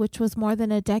case, which was more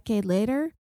than a decade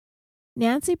later,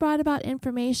 Nancy brought about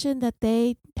information that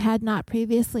they had not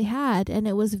previously had, and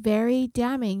it was very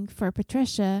damning for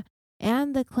Patricia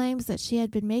and the claims that she had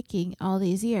been making all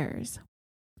these years.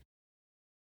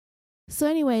 So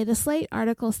anyway, the Slate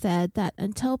article said that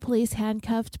until police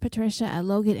handcuffed Patricia at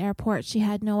Logan Airport, she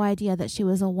had no idea that she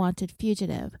was a wanted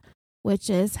fugitive, which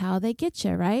is how they get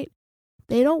you, right?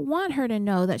 They don't want her to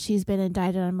know that she's been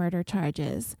indicted on murder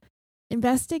charges.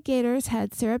 Investigators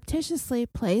had surreptitiously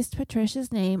placed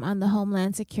Patricia's name on the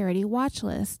Homeland Security watch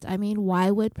list. I mean, why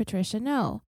would Patricia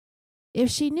know? If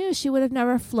she knew, she would have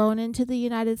never flown into the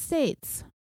United States.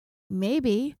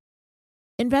 Maybe.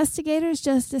 Investigators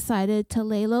just decided to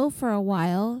lay low for a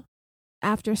while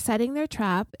after setting their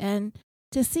trap and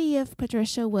to see if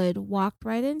Patricia would walk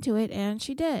right into it, and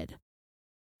she did.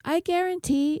 I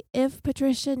guarantee if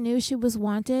Patricia knew she was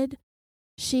wanted,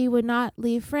 she would not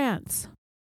leave France.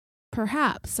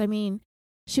 Perhaps. I mean,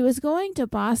 she was going to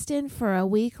Boston for a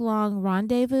week-long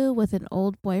rendezvous with an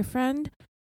old boyfriend.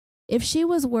 If she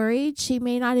was worried, she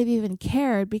may not have even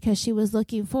cared because she was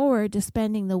looking forward to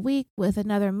spending the week with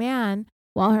another man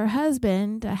while her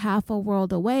husband, a half a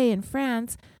world away in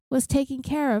France, was taking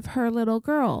care of her little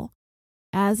girl,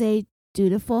 as a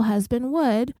dutiful husband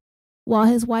would, while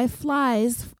his wife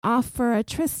flies off for a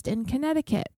tryst in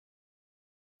Connecticut.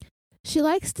 She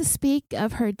likes to speak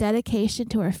of her dedication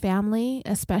to her family,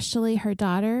 especially her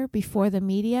daughter, before the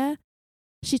media.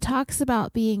 She talks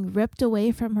about being ripped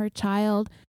away from her child,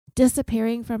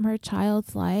 disappearing from her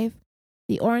child's life,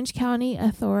 the Orange County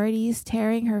authorities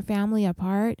tearing her family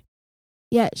apart.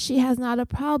 Yet she has not a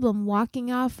problem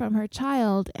walking off from her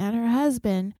child and her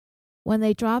husband when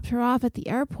they dropped her off at the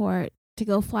airport to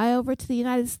go fly over to the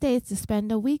United States to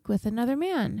spend a week with another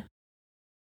man.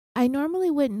 I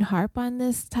normally wouldn't harp on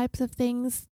this types of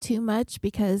things too much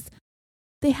because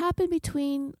they happen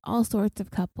between all sorts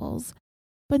of couples,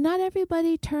 but not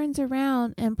everybody turns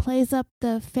around and plays up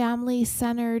the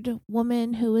family-centered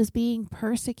woman who is being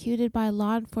persecuted by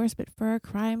law enforcement for a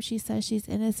crime she says she's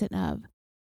innocent of.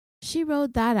 She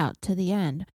rode that out to the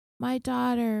end. My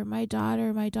daughter, my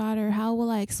daughter, my daughter, how will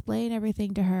I explain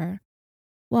everything to her?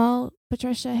 Well,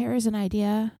 Patricia, here's an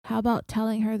idea. How about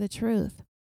telling her the truth?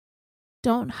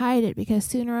 Don't hide it, because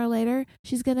sooner or later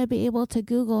she's going to be able to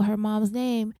Google her mom's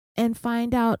name and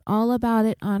find out all about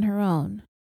it on her own.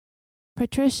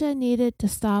 Patricia needed to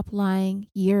stop lying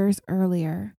years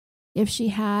earlier. If she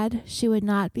had, she would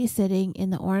not be sitting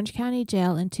in the Orange County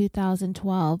Jail in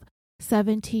 2012,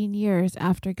 17 years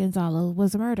after Gonzalo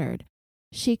was murdered.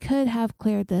 She could have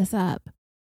cleared this up,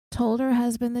 told her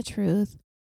husband the truth.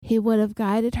 He would have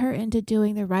guided her into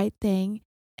doing the right thing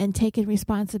and taken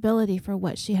responsibility for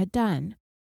what she had done.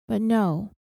 But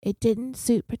no, it didn't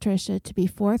suit Patricia to be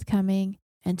forthcoming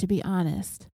and to be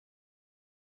honest.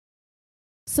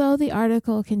 So the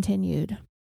article continued.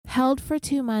 Held for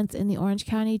 2 months in the Orange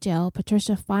County Jail,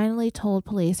 Patricia finally told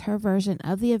police her version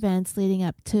of the events leading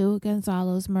up to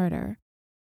Gonzalo's murder.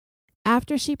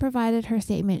 After she provided her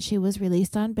statement, she was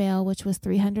released on bail, which was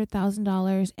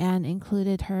 $300,000 and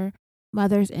included her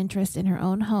mother's interest in her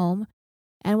own home,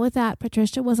 and with that,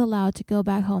 Patricia was allowed to go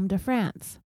back home to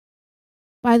France.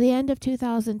 By the end of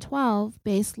 2012,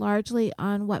 based largely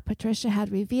on what Patricia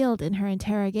had revealed in her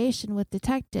interrogation with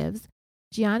detectives,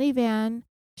 Gianni Van,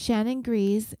 Shannon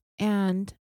Grease,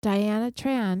 and Diana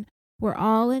Tran were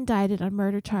all indicted on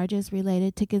murder charges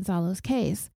related to Gonzalo's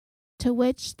case, to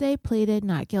which they pleaded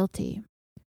not guilty.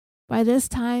 By this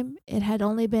time, it had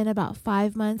only been about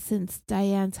 5 months since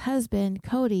Diane's husband,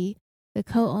 Cody, the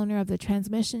co-owner of the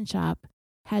transmission shop,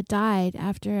 had died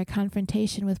after a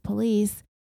confrontation with police,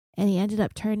 and he ended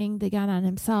up turning the gun on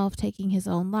himself, taking his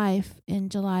own life in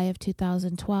July of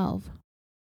 2012.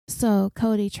 So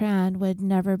Cody Tran would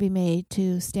never be made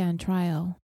to stand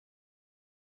trial.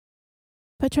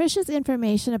 Patricia's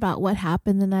information about what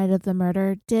happened the night of the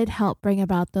murder did help bring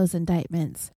about those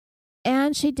indictments,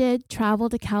 and she did travel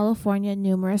to California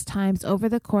numerous times over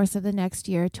the course of the next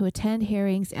year to attend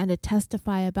hearings and to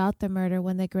testify about the murder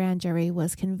when the grand jury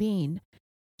was convened.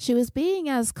 She was being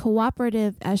as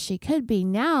cooperative as she could be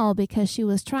now because she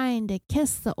was trying to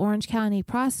kiss the Orange County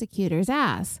prosecutor's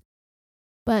ass.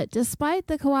 But despite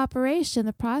the cooperation,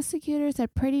 the prosecutors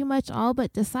had pretty much all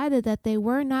but decided that they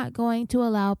were not going to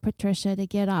allow Patricia to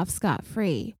get off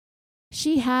scot-free.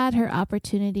 She had her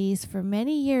opportunities for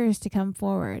many years to come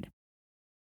forward.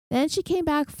 Then she came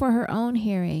back for her own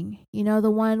hearing. You know, the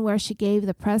one where she gave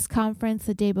the press conference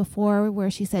the day before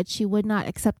where she said she would not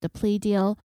accept the plea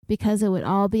deal because it would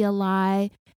all be a lie.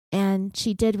 And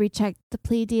she did reject the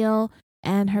plea deal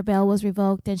and her bail was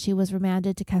revoked and she was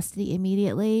remanded to custody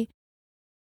immediately.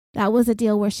 That was a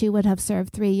deal where she would have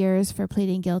served 3 years for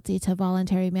pleading guilty to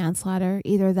voluntary manslaughter,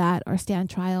 either that or stand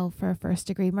trial for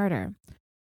first-degree murder.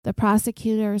 The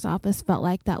prosecutor's office felt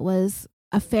like that was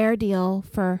a fair deal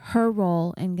for her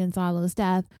role in Gonzalo's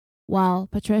death, while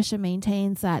Patricia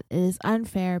maintains that it is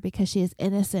unfair because she is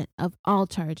innocent of all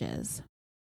charges.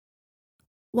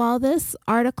 While this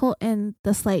article in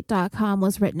theslate.com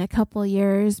was written a couple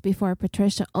years before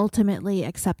Patricia ultimately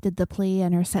accepted the plea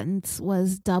and her sentence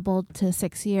was doubled to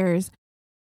 6 years,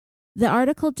 the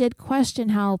article did question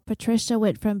how Patricia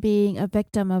went from being a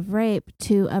victim of rape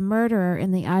to a murderer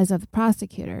in the eyes of the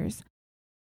prosecutors.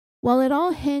 Well, it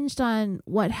all hinged on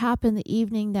what happened the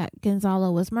evening that Gonzalo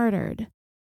was murdered.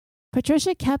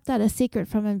 Patricia kept that a secret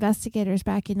from investigators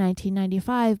back in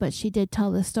 1995, but she did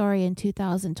tell the story in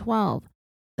 2012.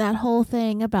 That whole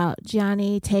thing about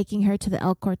Gianni taking her to the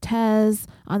El Cortez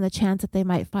on the chance that they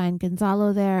might find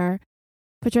Gonzalo there.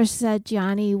 Patricia said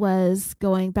Gianni was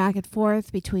going back and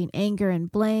forth between anger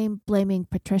and blame, blaming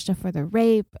Patricia for the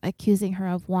rape, accusing her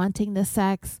of wanting the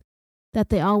sex, that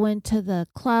they all went to the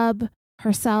club,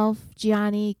 herself,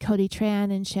 Gianni, Cody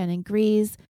Tran, and Shannon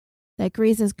Grease, that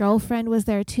Grease's girlfriend was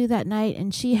there too that night,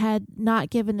 and she had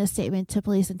not given a statement to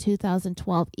police in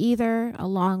 2012 either,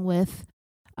 along with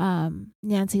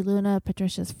Nancy Luna,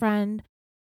 Patricia's friend.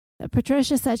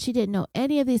 Patricia said she didn't know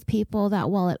any of these people that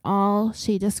well at all.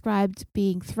 She described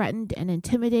being threatened and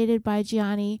intimidated by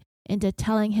Gianni into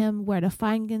telling him where to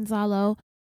find Gonzalo.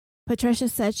 Patricia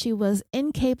said she was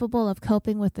incapable of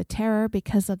coping with the terror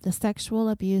because of the sexual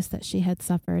abuse that she had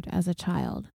suffered as a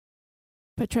child.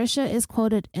 Patricia is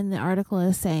quoted in the article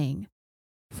as saying,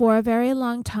 "For a very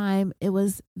long time, it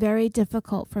was very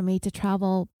difficult for me to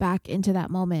travel back into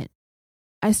that moment.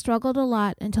 I struggled a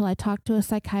lot until I talked to a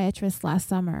psychiatrist last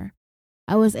summer.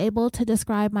 I was able to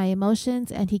describe my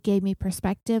emotions and he gave me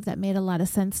perspective that made a lot of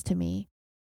sense to me.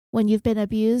 When you've been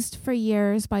abused for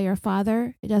years by your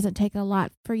father, it doesn't take a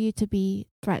lot for you to be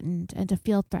threatened and to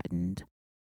feel threatened.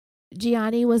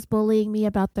 Gianni was bullying me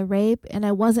about the rape, and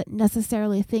I wasn't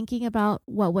necessarily thinking about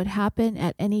what would happen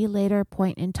at any later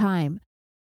point in time.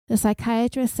 The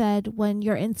psychiatrist said when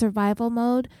you're in survival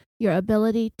mode, your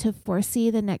ability to foresee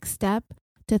the next step,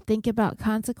 to think about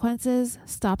consequences,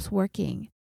 stops working.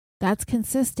 That's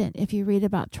consistent if you read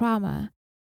about trauma.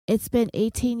 It's been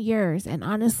 18 years, and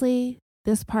honestly,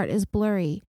 this part is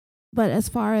blurry. But as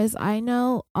far as I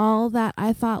know, all that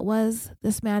I thought was,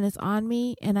 this man is on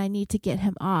me and I need to get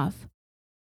him off."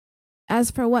 As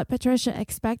for what Patricia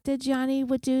expected Gianni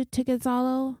would do to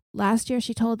Gonzalo, last year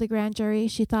she told the grand jury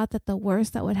she thought that the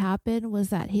worst that would happen was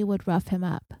that he would rough him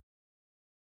up.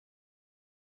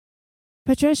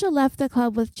 Patricia left the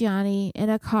club with Gianni in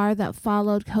a car that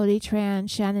followed Cody Tran,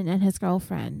 Shannon, and his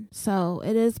girlfriend. So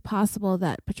it is possible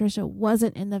that Patricia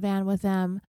wasn't in the van with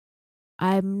them.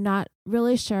 I'm not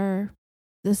really sure.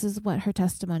 This is what her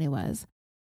testimony was.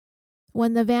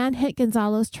 When the van hit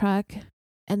Gonzalo's truck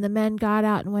and the men got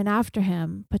out and went after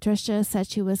him, Patricia said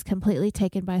she was completely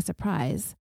taken by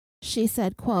surprise. She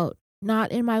said, quote,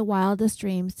 "Not in my wildest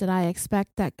dreams did I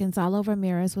expect that Gonzalo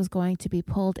Ramirez was going to be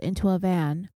pulled into a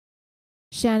van."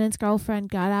 Shannon's girlfriend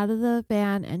got out of the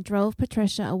van and drove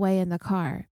Patricia away in the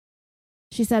car.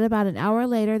 She said about an hour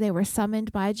later they were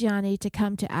summoned by Gianni to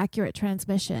come to Accurate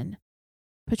Transmission.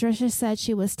 Patricia said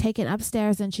she was taken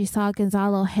upstairs and she saw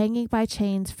Gonzalo hanging by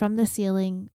chains from the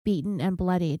ceiling, beaten and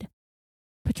bloodied.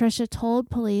 Patricia told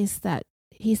police that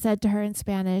he said to her in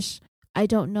Spanish, "I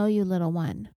don't know you, little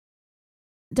one."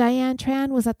 Diane Tran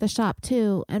was at the shop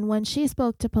too, and when she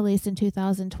spoke to police in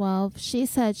 2012, she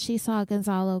said she saw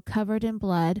Gonzalo covered in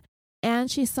blood, and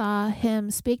she saw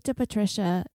him speak to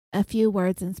Patricia a few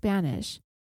words in Spanish.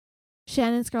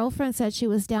 Shannon's girlfriend said she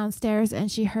was downstairs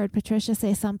and she heard Patricia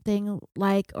say something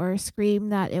like or scream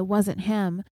that it wasn't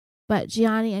him, but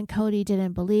Gianni and Cody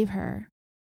didn't believe her.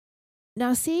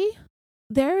 Now see,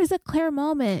 there is a clear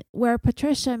moment where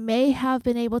Patricia may have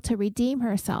been able to redeem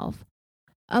herself.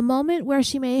 A moment where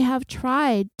she may have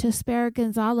tried to spare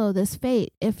Gonzalo this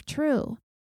fate, if true.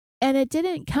 And it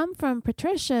didn't come from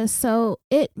Patricia, so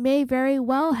it may very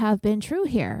well have been true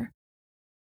here.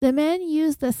 The men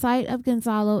used the sight of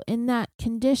Gonzalo in that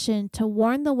condition to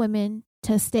warn the women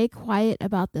to stay quiet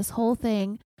about this whole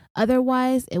thing,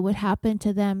 otherwise it would happen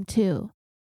to them too.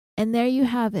 And there you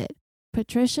have it.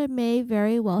 Patricia may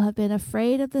very well have been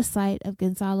afraid of the sight of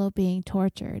Gonzalo being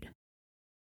tortured.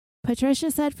 Patricia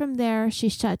said from there she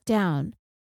shut down,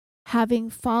 having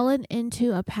fallen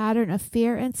into a pattern of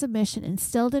fear and submission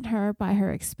instilled in her by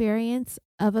her experience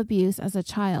of abuse as a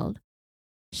child.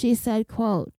 She said,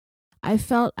 quote, "I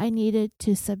felt I needed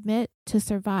to submit to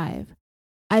survive.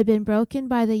 I'd been broken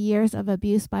by the years of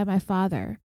abuse by my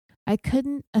father. I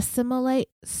couldn't assimilate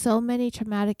so many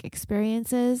traumatic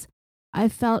experiences. I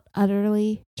felt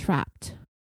utterly trapped."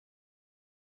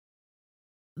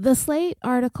 The Slate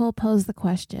article posed the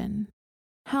question,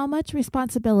 how much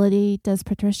responsibility does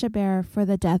Patricia bear for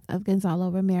the death of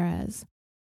Gonzalo Ramirez?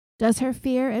 Does her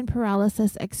fear and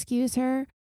paralysis excuse her,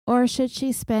 or should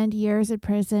she spend years in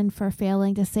prison for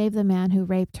failing to save the man who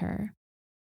raped her?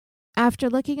 After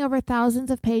looking over thousands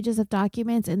of pages of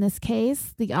documents in this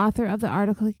case, the author of the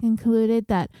article concluded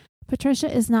that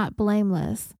Patricia is not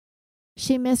blameless.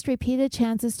 She missed repeated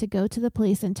chances to go to the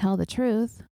police and tell the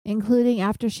truth, including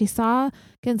after she saw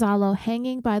Gonzalo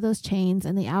hanging by those chains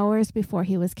in the hours before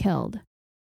he was killed.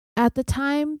 At the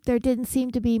time, there didn't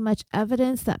seem to be much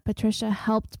evidence that Patricia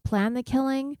helped plan the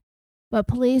killing, but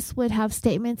police would have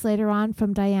statements later on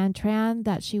from Diane Tran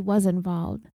that she was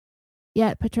involved.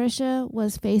 Yet Patricia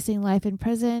was facing life in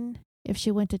prison if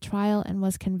she went to trial and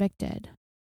was convicted.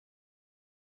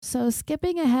 So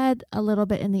skipping ahead a little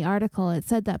bit in the article, it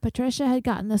said that Patricia had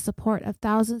gotten the support of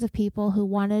thousands of people who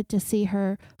wanted to see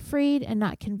her freed and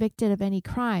not convicted of any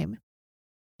crime.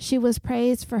 She was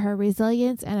praised for her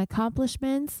resilience and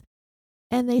accomplishments,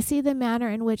 and they see the manner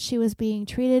in which she was being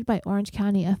treated by Orange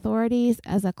County authorities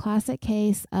as a classic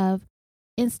case of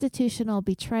institutional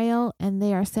betrayal, and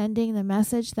they are sending the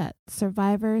message that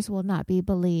survivors will not be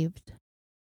believed.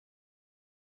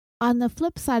 On the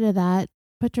flip side of that,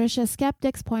 Patricia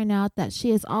skeptics point out that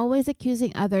she is always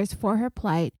accusing others for her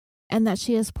plight and that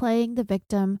she is playing the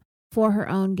victim for her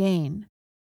own gain.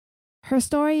 Her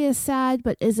story is sad,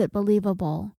 but is it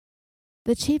believable?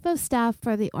 The chief of staff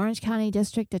for the Orange County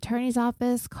District Attorney's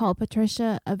Office called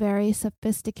Patricia a very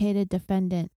sophisticated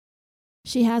defendant.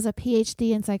 She has a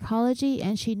PhD in psychology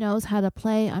and she knows how to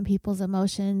play on people's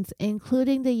emotions,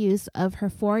 including the use of her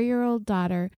 4-year-old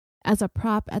daughter as a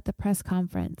prop at the press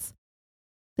conference.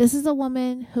 This is a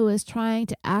woman who is trying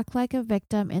to act like a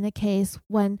victim in a case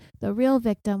when the real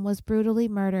victim was brutally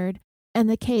murdered and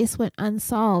the case went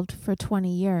unsolved for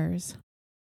 20 years.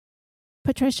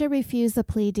 Patricia refused the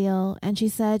plea deal and she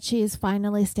said she is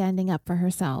finally standing up for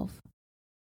herself.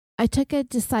 "I took a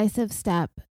decisive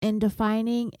step in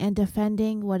defining and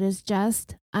defending what is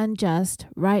just, unjust,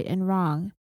 right, and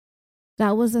wrong.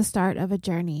 That was the start of a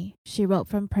journey," she wrote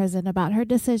from prison about her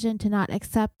decision to not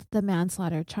accept the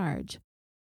manslaughter charge.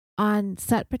 On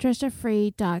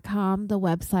setpatriciafree.com, the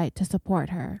website to support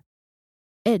her.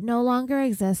 It no longer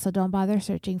exists, so don't bother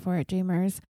searching for it,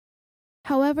 dreamers.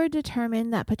 However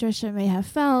determined that Patricia may have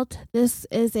felt, this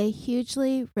is a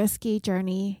hugely risky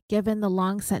journey given the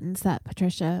long sentence that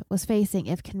Patricia was facing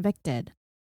if convicted.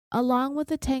 Along with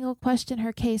the tangled question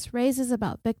her case raises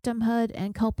about victimhood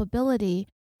and culpability,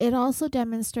 it also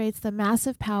demonstrates the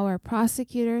massive power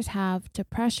prosecutors have to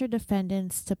pressure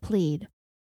defendants to plead.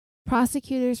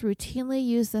 Prosecutors routinely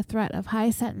use the threat of high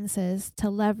sentences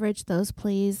to leverage those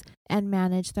pleas and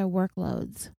manage their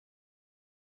workloads.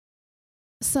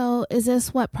 So, is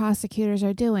this what prosecutors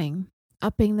are doing?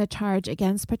 Upping the charge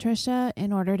against Patricia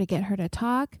in order to get her to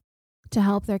talk, to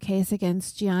help their case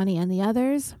against Gianni and the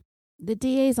others? The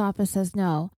DA's office says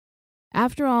no.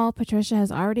 After all, Patricia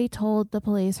has already told the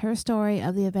police her story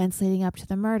of the events leading up to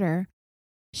the murder.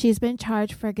 She's been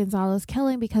charged for Gonzalo's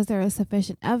killing because there is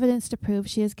sufficient evidence to prove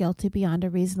she is guilty beyond a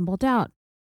reasonable doubt.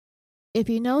 If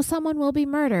you know someone will be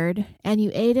murdered and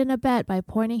you aid and abet by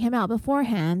pointing him out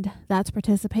beforehand, that's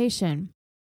participation.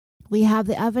 We have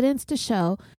the evidence to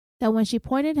show that when she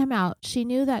pointed him out, she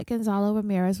knew that Gonzalo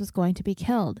Ramirez was going to be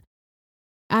killed.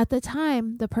 At the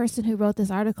time, the person who wrote this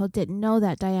article didn't know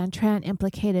that Diane Tran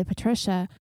implicated Patricia,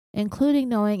 including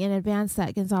knowing in advance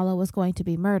that Gonzalo was going to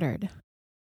be murdered.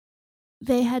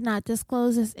 They had not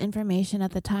disclosed this information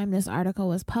at the time this article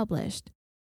was published.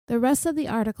 The rest of the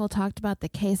article talked about the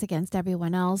case against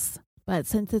everyone else, but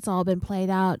since it's all been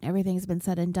played out, everything's been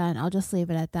said and done, I'll just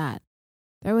leave it at that.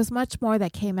 There was much more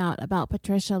that came out about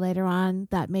Patricia later on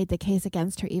that made the case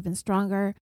against her even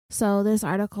stronger, so this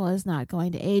article is not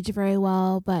going to age very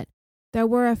well, but there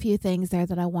were a few things there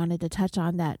that I wanted to touch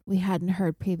on that we hadn't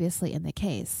heard previously in the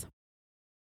case.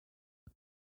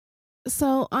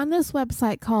 So, on this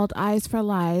website called Eyes for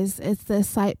Lies, it's this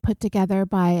site put together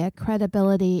by a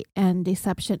credibility and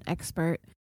deception expert.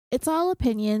 It's all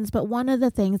opinions, but one of the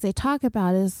things they talk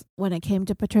about is when it came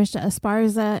to Patricia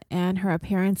Esparza and her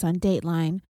appearance on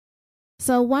Dateline.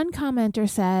 So, one commenter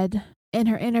said, in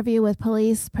her interview with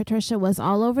police, Patricia was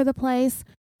all over the place.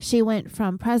 She went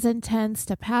from present tense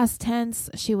to past tense.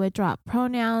 She would drop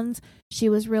pronouns. She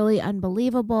was really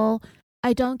unbelievable.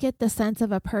 I don't get the sense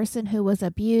of a person who was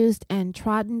abused and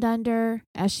trodden under,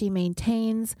 as she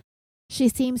maintains. She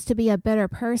seems to be a bitter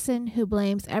person who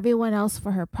blames everyone else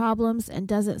for her problems and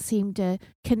doesn't seem to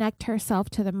connect herself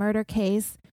to the murder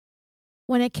case.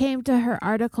 When it came to her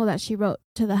article that she wrote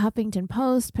to the Huffington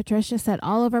Post, Patricia said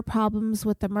all of her problems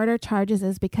with the murder charges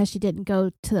is because she didn't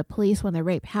go to the police when the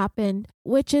rape happened,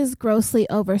 which is grossly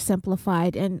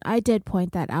oversimplified, and I did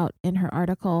point that out in her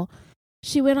article.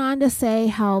 She went on to say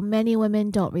how many women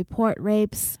don't report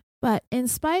rapes, but in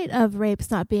spite of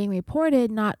rapes not being reported,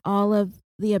 not all of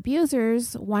the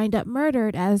abusers wind up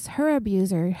murdered as her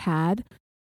abuser had.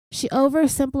 She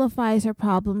oversimplifies her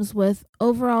problems with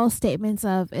overall statements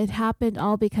of it happened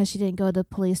all because she didn't go to the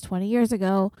police 20 years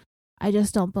ago. I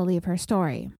just don't believe her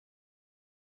story.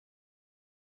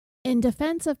 In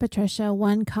defense of Patricia,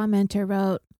 one commenter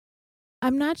wrote,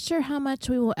 I'm not sure how much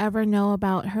we will ever know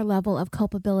about her level of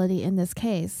culpability in this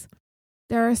case.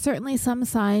 There are certainly some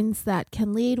signs that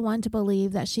can lead one to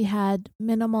believe that she had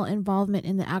minimal involvement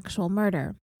in the actual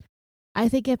murder. I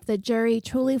think if the jury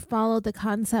truly followed the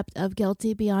concept of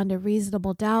guilty beyond a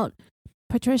reasonable doubt,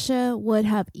 Patricia would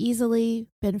have easily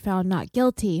been found not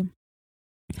guilty.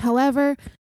 However,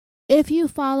 if you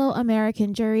follow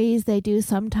American juries, they do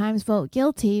sometimes vote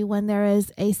guilty when there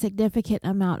is a significant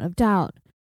amount of doubt.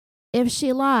 If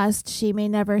she lost, she may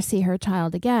never see her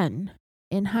child again.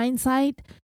 In hindsight,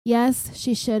 yes,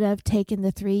 she should have taken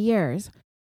the 3 years.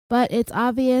 But it's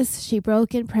obvious she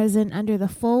broke in prison under the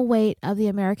full weight of the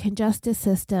American justice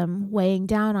system weighing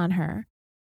down on her.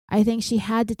 I think she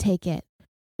had to take it.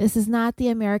 This is not the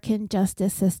American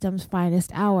justice system's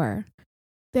finest hour.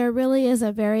 There really is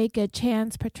a very good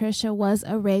chance Patricia was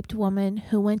a raped woman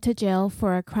who went to jail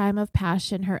for a crime of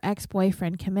passion her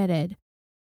ex-boyfriend committed.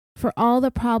 For all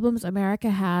the problems America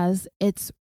has,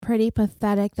 it's pretty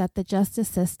pathetic that the justice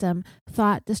system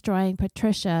thought destroying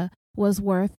Patricia was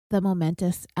worth the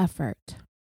momentous effort.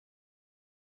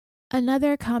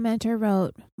 Another commenter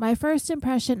wrote, my first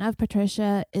impression of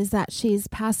Patricia is that she's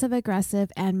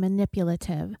passive-aggressive and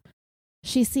manipulative.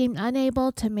 She seemed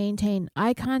unable to maintain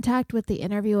eye contact with the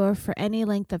interviewer for any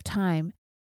length of time.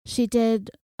 She did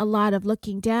a lot of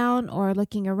looking down or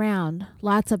looking around,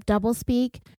 lots of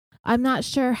doublespeak. I'm not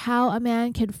sure how a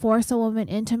man can force a woman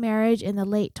into marriage in the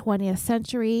late 20th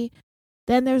century.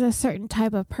 Then there's a certain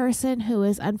type of person who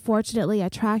is unfortunately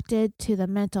attracted to the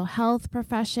mental health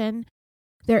profession.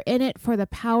 They're in it for the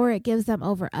power it gives them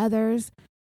over others.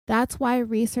 That's why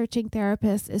researching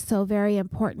therapists is so very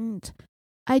important.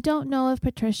 I don't know if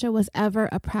Patricia was ever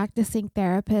a practicing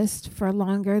therapist for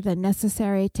longer than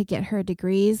necessary to get her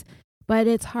degrees, but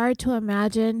it's hard to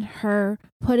imagine her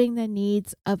putting the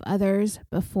needs of others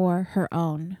before her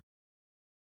own.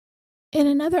 In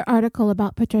another article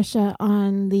about Patricia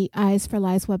on the Eyes for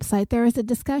Lies website, there is a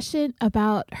discussion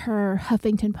about her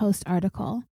Huffington Post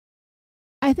article.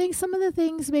 I think some of the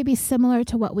things may be similar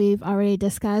to what we've already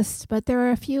discussed, but there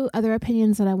are a few other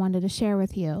opinions that I wanted to share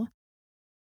with you.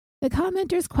 The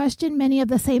commenters questioned many of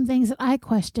the same things that I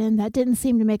questioned that didn't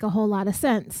seem to make a whole lot of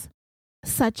sense,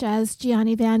 such as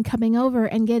Gianni Van coming over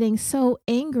and getting so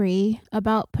angry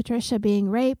about Patricia being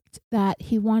raped that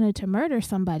he wanted to murder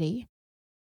somebody.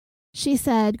 She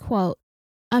said, quote,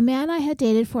 a man I had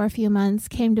dated for a few months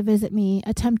came to visit me,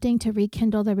 attempting to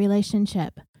rekindle the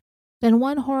relationship. Then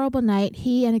one horrible night,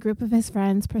 he and a group of his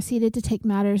friends proceeded to take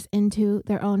matters into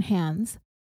their own hands.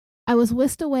 I was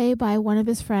whisked away by one of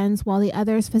his friends while the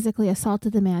others physically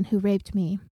assaulted the man who raped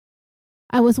me.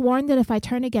 I was warned that if I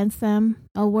turned against them,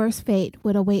 a worse fate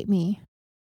would await me.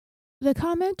 The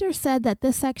commenter said that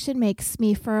this section makes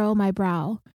me furrow my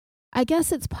brow. I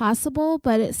guess it's possible,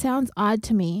 but it sounds odd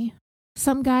to me.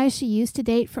 Some guy she used to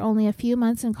date for only a few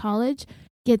months in college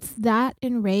gets that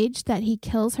enraged that he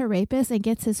kills her rapist and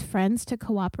gets his friends to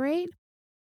cooperate?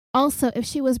 Also, if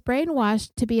she was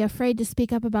brainwashed to be afraid to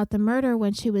speak up about the murder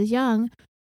when she was young,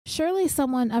 surely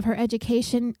someone of her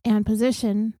education and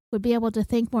position would be able to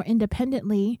think more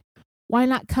independently. Why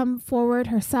not come forward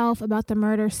herself about the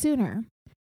murder sooner?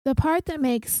 The part that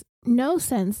makes no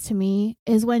sense to me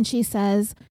is when she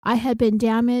says, I had been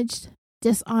damaged,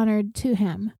 dishonored to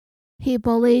him. He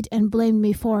bullied and blamed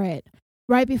me for it.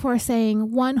 Right before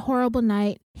saying, one horrible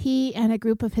night, he and a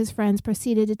group of his friends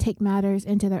proceeded to take matters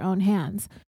into their own hands.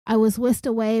 I was whisked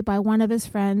away by one of his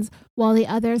friends while the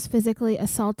others physically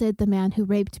assaulted the man who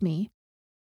raped me.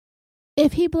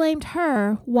 If he blamed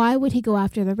her, why would he go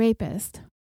after the rapist?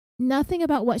 Nothing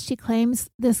about what she claims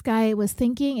this guy was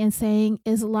thinking and saying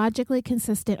is logically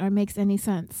consistent or makes any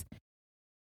sense.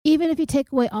 Even if you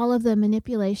take away all of the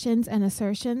manipulations and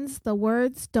assertions, the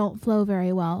words don't flow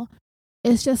very well.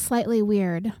 It's just slightly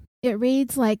weird. It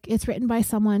reads like it's written by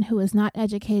someone who is not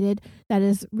educated that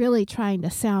is really trying to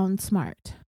sound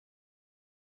smart.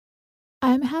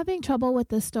 I'm having trouble with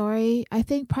this story, I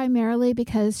think primarily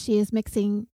because she is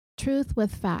mixing truth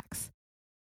with facts.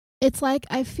 It's like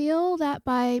I feel that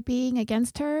by being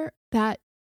against her, that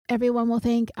everyone will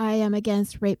think I am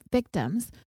against rape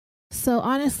victims. So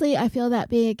honestly, I feel that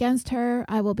being against her,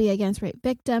 I will be against rape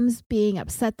victims, being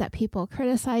upset that people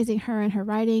criticizing her and her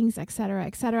writings,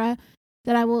 etc.,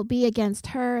 that I will be against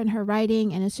her and her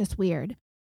writing, and it's just weird.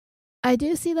 I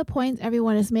do see the points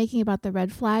everyone is making about the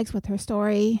red flags with her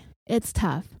story. It's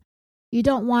tough. You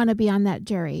don't want to be on that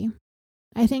jury.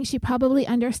 I think she probably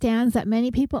understands that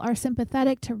many people are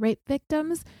sympathetic to rape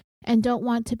victims and don't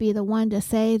want to be the one to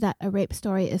say that a rape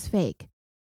story is fake.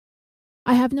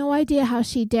 I have no idea how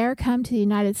she dare come to the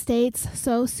United States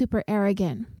so super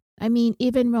arrogant. I mean,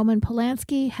 even Roman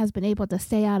Polanski has been able to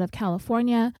stay out of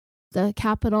California, the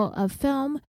capital of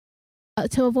film,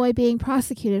 to avoid being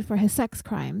prosecuted for his sex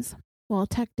crimes. Well,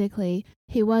 technically,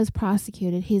 he was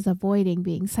prosecuted. He's avoiding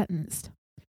being sentenced.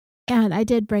 And I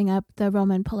did bring up the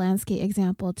Roman Polanski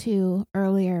example too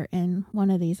earlier in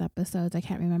one of these episodes. I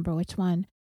can't remember which one.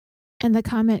 And the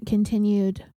comment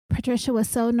continued, Patricia was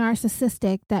so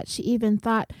narcissistic that she even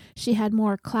thought she had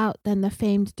more clout than the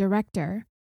famed director.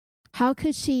 How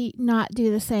could she not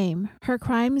do the same? Her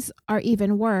crimes are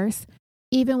even worse.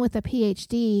 Even with a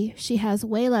PhD, she has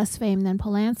way less fame than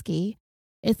Polanski.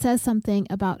 It says something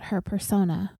about her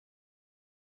persona.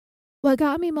 What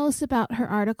got me most about her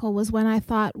article was when I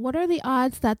thought, what are the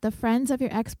odds that the friends of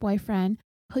your ex-boyfriend,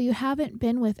 who you haven't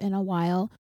been with in a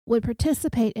while, would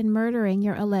participate in murdering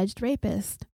your alleged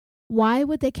rapist? Why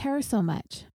would they care so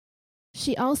much?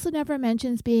 She also never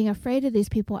mentions being afraid of these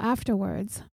people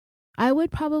afterwards. I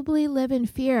would probably live in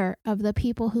fear of the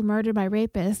people who murdered my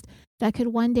rapist that could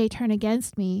one day turn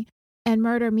against me and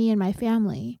murder me and my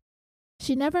family.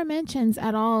 She never mentions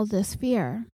at all this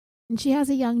fear, and she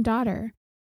has a young daughter.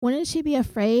 Wouldn't she be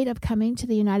afraid of coming to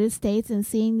the United States and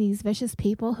seeing these vicious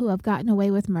people who have gotten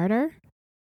away with murder?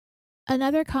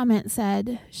 Another comment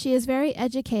said, she is very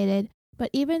educated, but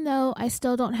even though I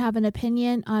still don't have an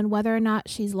opinion on whether or not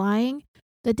she's lying,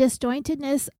 the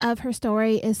disjointedness of her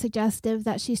story is suggestive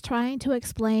that she's trying to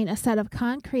explain a set of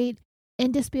concrete,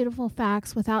 indisputable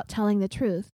facts without telling the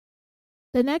truth.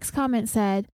 The next comment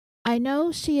said, I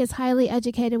know she is highly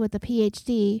educated with a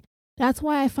PhD. That's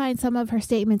why I find some of her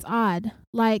statements odd,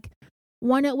 like,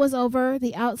 when it was over,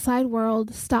 the outside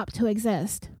world stopped to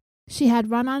exist. She had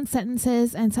run-on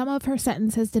sentences, and some of her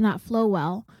sentences did not flow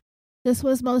well. This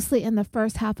was mostly in the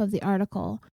first half of the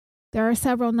article. There are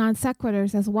several non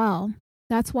sequiturs as well.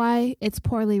 That's why it's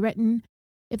poorly written.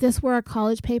 If this were a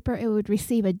college paper, it would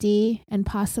receive a D and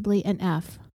possibly an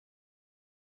F.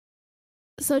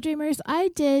 So dreamers, I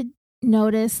did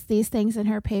notice these things in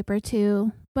her paper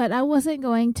too, but I wasn't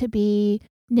going to be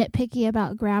nitpicky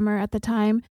about grammar at the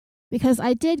time because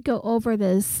I did go over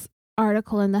this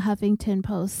article in the Huffington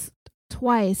Post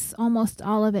twice, almost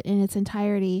all of it in its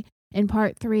entirety in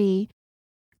part 3.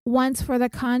 Once for the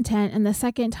content, and the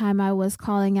second time I was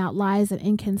calling out lies and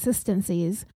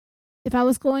inconsistencies. If I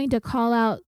was going to call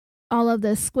out all of the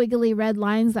squiggly red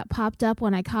lines that popped up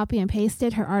when I copy and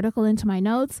pasted her article into my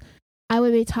notes, I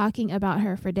would be talking about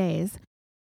her for days.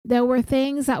 There were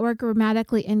things that were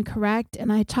grammatically incorrect,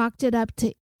 and I chalked it up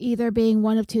to either being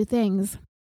one of two things,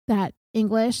 that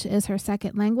English is her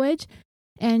second language,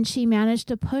 and she managed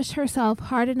to push herself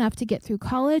hard enough to get through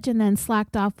college and then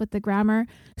slacked off with the grammar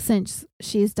since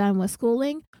she's done with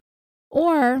schooling.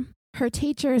 Or her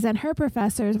teachers and her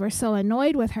professors were so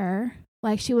annoyed with her,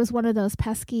 like she was one of those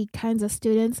pesky kinds of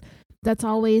students that's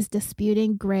always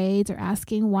disputing grades or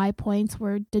asking why points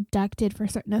were deducted for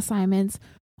certain assignments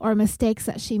or mistakes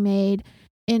that she made.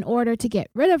 In order to get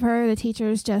rid of her, the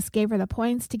teachers just gave her the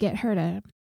points to get her to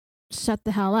shut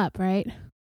the hell up, right?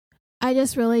 I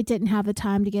just really didn't have the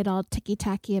time to get all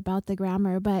ticky-tacky about the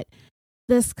grammar, but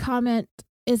this comment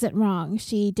isn't wrong.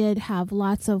 She did have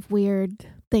lots of weird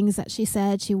things that she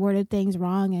said. She worded things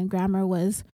wrong, and grammar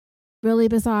was really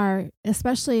bizarre,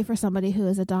 especially for somebody who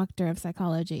is a doctor of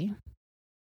psychology.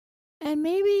 And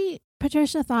maybe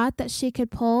Patricia thought that she could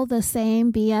pull the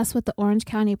same BS with the Orange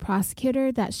County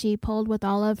prosecutor that she pulled with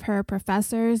all of her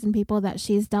professors and people that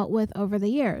she's dealt with over the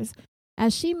years.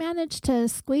 As she managed to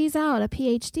squeeze out a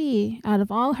PhD out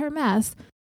of all her mess,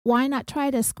 why not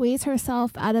try to squeeze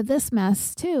herself out of this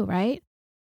mess too, right?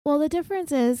 Well, the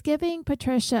difference is giving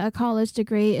Patricia a college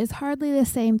degree is hardly the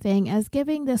same thing as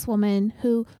giving this woman,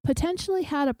 who potentially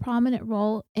had a prominent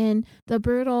role in the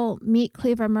brutal meat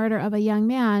cleaver murder of a young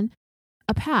man,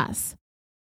 a pass.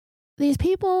 These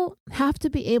people have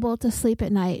to be able to sleep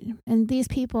at night. And these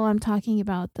people, I'm talking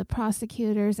about the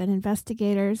prosecutors and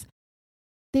investigators,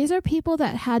 these are people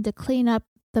that had to clean up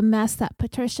the mess that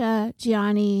Patricia,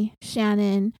 Gianni,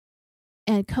 Shannon,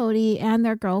 and Cody and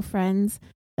their girlfriends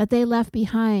that they left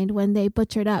behind when they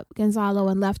butchered up Gonzalo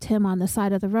and left him on the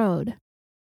side of the road.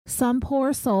 Some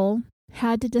poor soul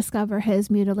had to discover his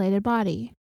mutilated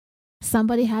body.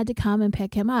 Somebody had to come and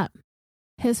pick him up.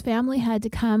 His family had to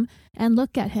come and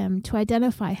look at him to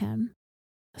identify him.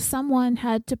 Someone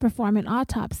had to perform an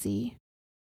autopsy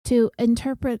to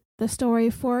interpret the story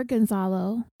for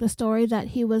Gonzalo, the story that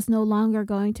he was no longer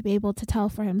going to be able to tell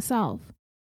for himself.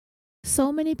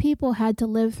 So many people had to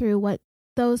live through what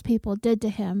those people did to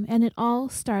him, and it all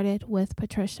started with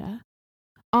Patricia.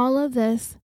 All of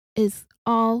this is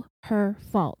all her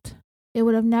fault. It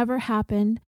would have never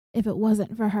happened if it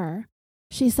wasn't for her.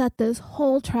 She set this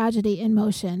whole tragedy in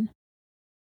motion.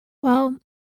 Well,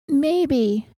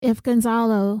 maybe if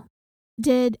Gonzalo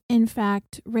did in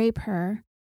fact rape her,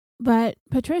 but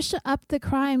Patricia upped the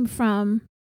crime from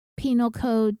Penal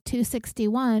Code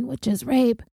 261, which is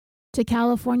rape, to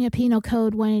California Penal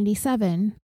Code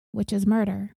 187, which is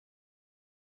murder.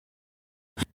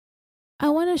 I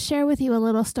want to share with you a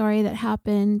little story that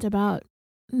happened about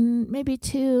maybe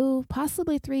 2,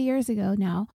 possibly 3 years ago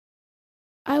now.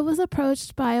 I was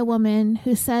approached by a woman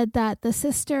who said that the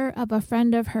sister of a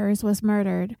friend of hers was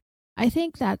murdered. I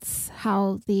think that's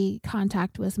how the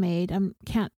contact was made. I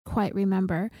can't quite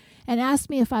remember. And asked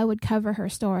me if I would cover her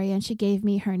story, and she gave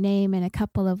me her name and a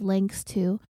couple of links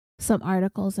to some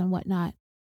articles and whatnot.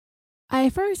 I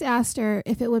first asked her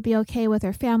if it would be okay with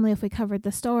her family if we covered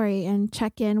the story and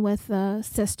check in with the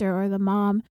sister or the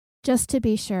mom just to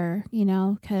be sure,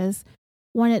 because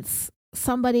when it's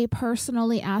somebody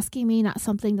personally asking me, not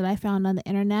something that I found on the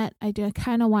internet, I do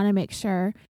kind of want to make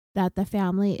sure that the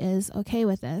family is okay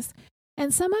with this.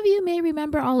 And some of you may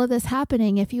remember all of this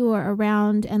happening if you were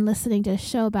around and listening to the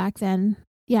show back then.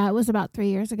 Yeah, it was about 3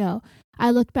 years ago.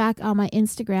 I looked back on my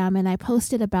Instagram and I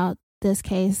posted about this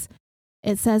case.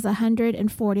 It says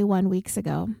 141 weeks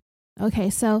ago. Okay,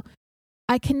 so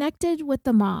I connected with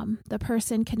the mom. The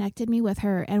person connected me with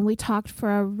her, and we talked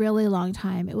for a really long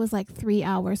time. It was like 3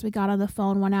 hours. We got on the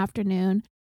phone one afternoon,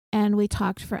 and we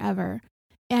talked forever.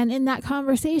 And in that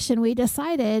conversation, we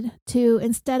decided to,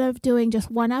 instead of doing just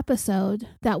one episode,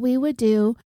 that we would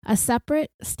do a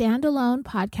separate standalone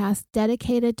podcast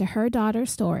dedicated to her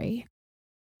daughter's story.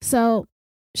 So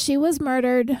she was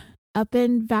murdered up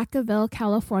in Vacaville,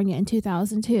 California in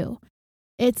 2002.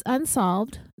 It's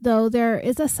unsolved, though there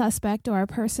is a suspect or a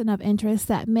person of interest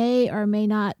that may or may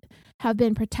not have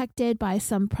been protected by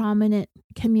some prominent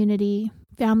community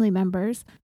family members.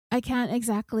 I can't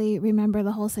exactly remember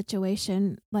the whole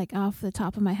situation like off the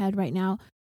top of my head right now.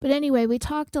 But anyway, we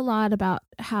talked a lot about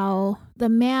how the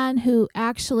man who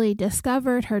actually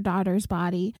discovered her daughter's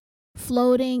body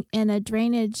floating in a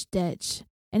drainage ditch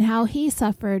and how he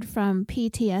suffered from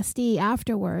PTSD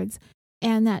afterwards,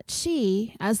 and that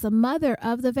she, as the mother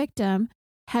of the victim,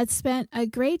 had spent a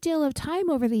great deal of time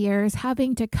over the years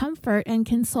having to comfort and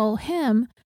console him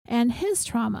and his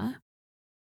trauma,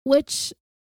 which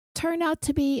turned out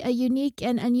to be a unique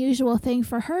and unusual thing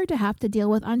for her to have to deal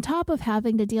with, on top of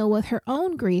having to deal with her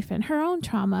own grief and her own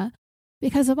trauma.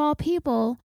 Because of all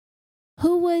people,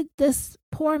 who would this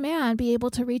poor man be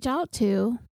able to reach out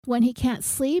to when he can't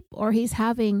sleep or he's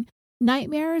having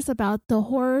nightmares about the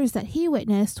horrors that he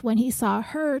witnessed when he saw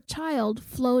her child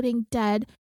floating dead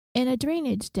in a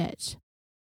drainage ditch?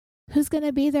 Who's going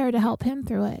to be there to help him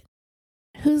through it?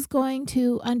 Who's going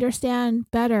to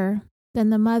understand better than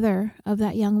the mother of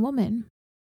that young woman?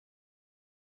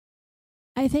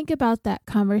 I think about that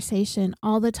conversation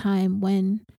all the time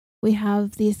when we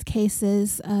have these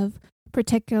cases of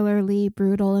particularly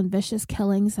brutal and vicious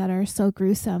killings that are so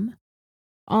gruesome.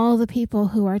 All the people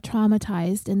who are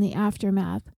traumatized in the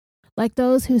aftermath, like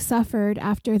those who suffered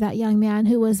after that young man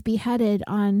who was beheaded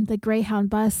on the Greyhound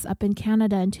bus up in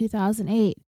Canada in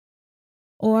 2008.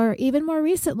 Or even more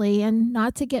recently, and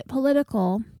not to get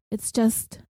political, it's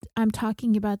just I'm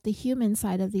talking about the human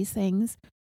side of these things.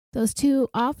 Those 2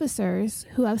 officers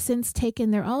who have since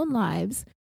taken their own lives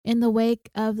in the wake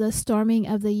of the storming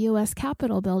of the U.S.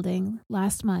 Capitol building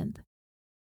last month.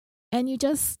 And you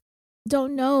just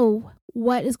don't know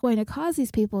what is going to cause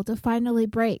these people to finally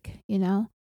break,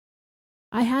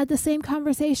 I had the same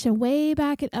conversation way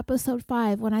back in episode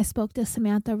 5 when I spoke to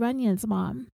Samantha Runyon's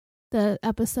mom. The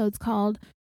episode's called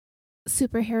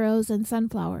Superheroes and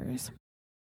Sunflowers.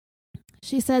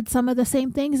 She said some of the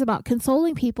same things about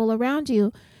consoling people around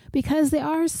you because they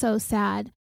are so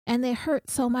sad and they hurt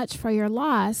so much for your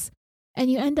loss, and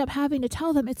you end up having to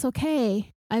tell them it's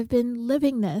okay. I've been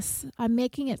living this. I'm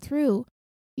making it through.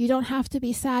 You don't have to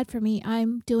be sad for me.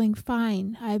 I'm doing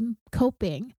fine. I'm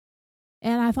coping.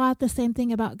 And I thought the same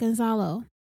thing about Gonzalo.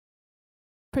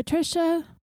 Patricia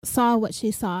saw what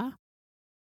she saw,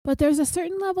 but there's a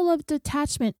certain level of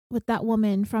detachment with that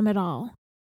woman from it all.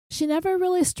 She never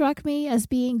really struck me as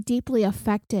being deeply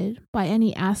affected by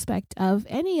any aspect of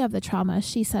any of the trauma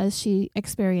she says she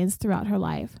experienced throughout her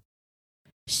life.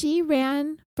 She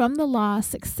ran from the law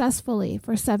successfully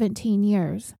for 17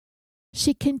 years.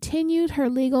 She continued her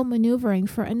legal maneuvering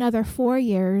for another 4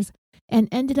 years and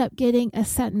ended up getting a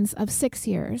sentence of 6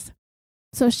 years.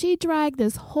 So she dragged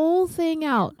this whole thing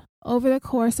out over the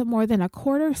course of more than a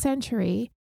quarter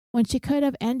century when she could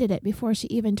have ended it before she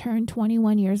even turned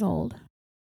 21 years old.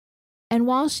 And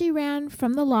while she ran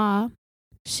from the law,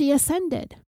 she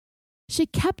ascended. She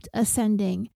kept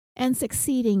ascending and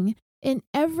succeeding in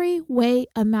every way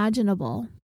imaginable.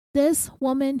 This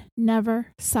woman never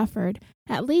suffered,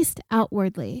 at least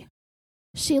outwardly.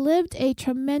 She lived a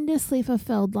tremendously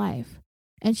fulfilled life,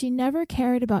 and she never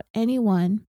cared about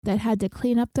anyone that had to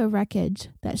clean up the wreckage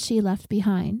that she left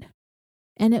behind.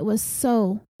 And it was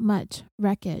so much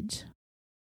wreckage.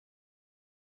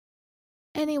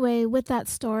 Anyway, with that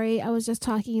story I was just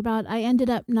talking about, I ended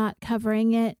up not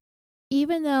covering it.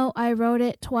 Even though I wrote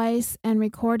it twice and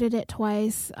recorded it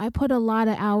twice, I put a lot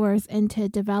of hours into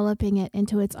developing it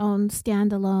into its own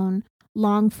standalone,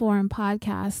 long-form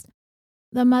podcast.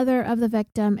 The mother of the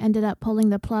victim ended up pulling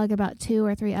the plug about 2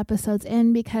 or 3 episodes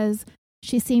in because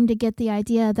she seemed to get the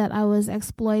idea that I was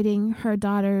exploiting her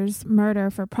daughter's murder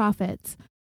for profits.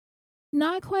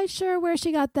 Not quite sure where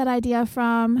she got that idea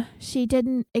from. She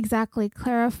didn't exactly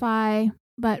clarify,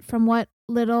 but from what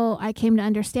little I came to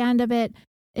understand of it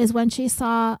is when she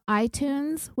saw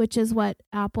iTunes, which is what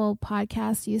Apple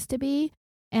Podcasts used to be,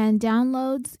 and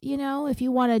downloads, if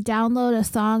you want to download a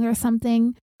song or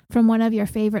something from one of your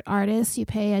favorite artists, you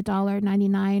pay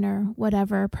 $1.99 or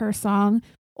whatever per song,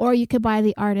 or you could buy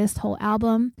the artist's whole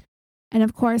album. And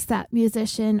of course, that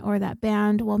musician or that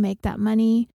band will make that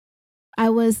money. I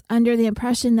was under the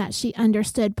impression that she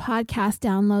understood podcast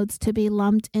downloads to be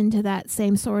lumped into that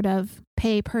same sort of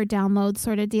pay per download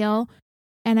sort of deal.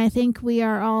 And I think we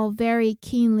are all very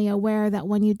keenly aware that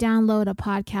when you download a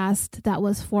podcast that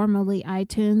was formerly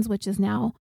iTunes, which is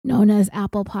now known as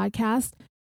Apple Podcast,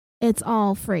 it's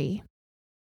all free.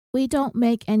 We don't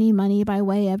make any money by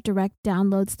way of direct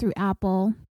downloads through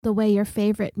Apple the way your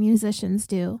favorite musicians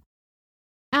do.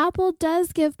 Apple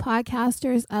does give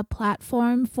podcasters a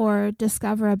platform for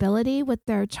discoverability with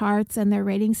their charts and their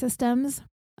rating systems.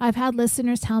 I've had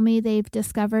listeners tell me they've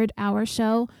discovered our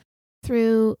show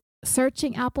through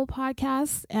searching Apple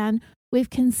Podcasts, and we've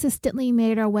consistently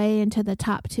made our way into the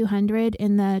top 200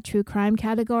 in the true crime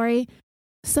category.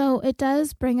 So it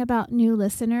does bring about new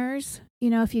listeners.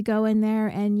 If you go in there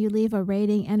and you leave a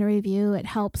rating and a review, it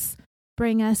helps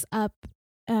bring us up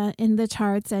in the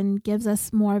charts and gives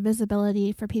us more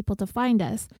visibility for people to find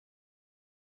us.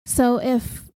 So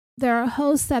if there are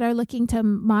hosts that are looking to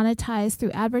monetize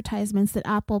through advertisements, that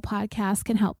Apple Podcasts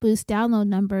can help boost download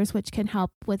numbers, which can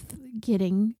help with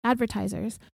getting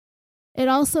advertisers. It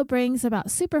also brings about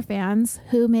superfans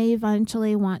who may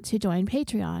eventually want to join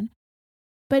Patreon.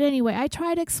 But anyway, I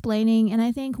tried explaining, and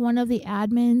I think one of the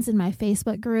admins in my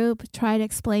Facebook group tried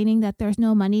explaining that there's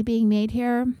no money being made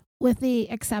here, with the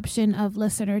exception of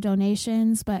listener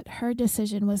donations, but her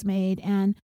decision was made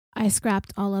and I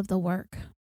scrapped all of the work.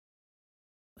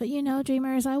 But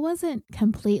dreamers, I wasn't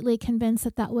completely convinced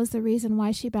that that was the reason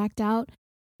why she backed out,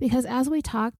 because as we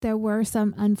talked, there were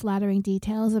some unflattering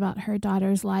details about her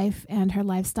daughter's life and her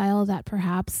lifestyle that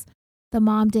perhaps the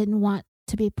mom didn't want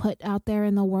to be put out there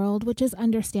in the world, which is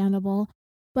understandable,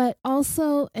 but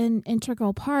also an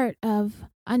integral part of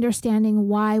understanding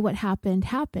why what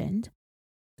happened.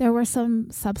 There were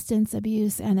some substance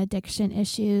abuse and addiction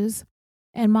issues,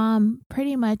 and mom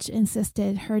pretty much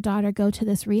insisted her daughter go to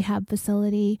this rehab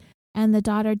facility, and the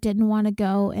daughter didn't want to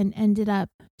go and ended up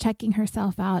checking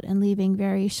herself out and leaving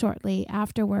very shortly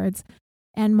afterwards.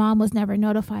 And mom was never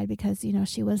notified because,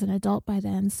 she was an adult by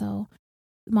then, so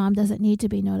mom doesn't need to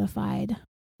be notified.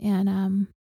 And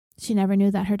she never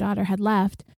knew that her daughter had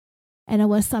left. And it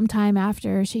was sometime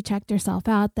after she checked herself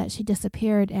out that she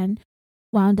disappeared and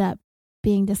wound up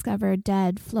being discovered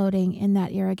dead floating in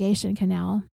that irrigation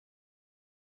canal.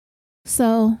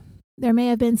 So There may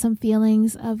have been some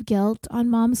feelings of guilt on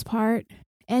Mom's part,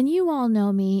 and you all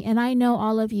know me, and I know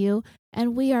all of you,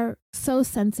 and we are so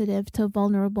sensitive to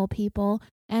vulnerable people,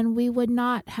 and we would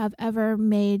not have ever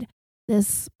made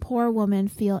this poor woman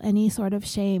feel any sort of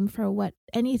shame for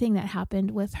anything that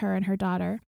happened with her and her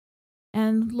daughter.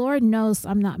 And Lord knows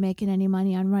I'm not making any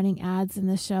money on running ads in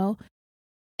this show.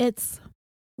 It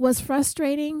was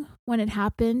frustrating when it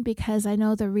happened because I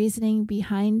know the reasoning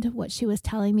behind what she was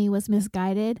telling me was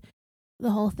misguided,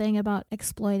 the whole thing about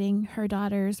exploiting her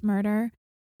daughter's murder.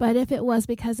 But if it was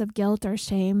because of guilt or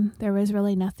shame, there was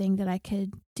really nothing that I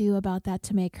could do about that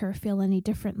to make her feel any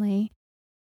differently.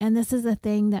 And this is a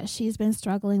thing that she's been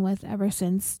struggling with ever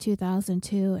since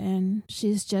 2002, and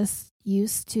she's just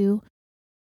used to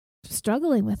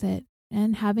struggling with it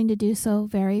and having to do so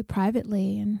very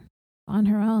privately and on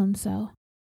her own. So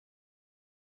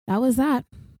that was that.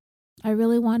 I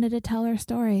really wanted to tell her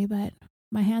story, but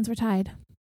my hands were tied.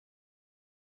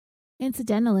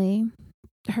 Incidentally,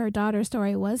 her daughter's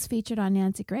story was featured on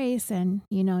Nancy Grace, and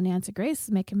Nancy Grace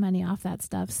is making money off that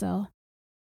stuff, so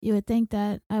you would think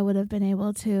that I would have been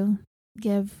able to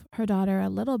give her daughter a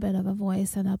little bit of a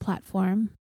voice and a platform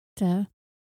to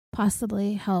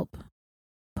possibly help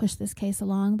push this case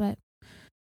along, but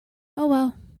oh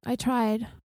well, I tried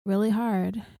really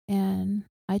hard, and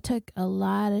I took a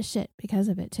lot of shit because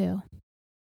of it too.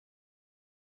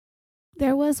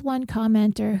 There was one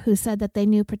commenter who said that they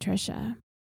knew Patricia,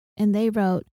 and they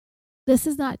wrote, "This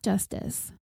is not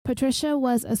justice. Patricia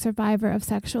was a survivor of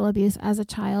sexual abuse as a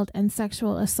child and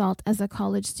sexual assault as a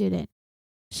college student.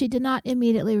 She did not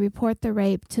immediately report the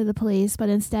rape to the police, but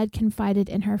instead confided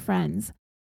in her friends.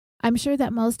 I'm sure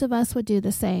that most of us would do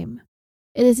the same.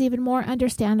 It is even more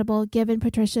understandable given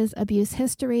Patricia's abuse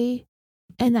history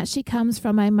and that she comes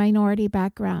from a minority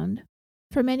background.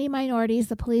 For many minorities,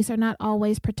 the police are not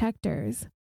always protectors.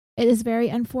 It is very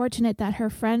unfortunate that her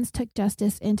friends took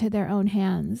justice into their own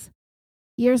hands.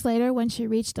 Years later, when she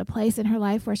reached a place in her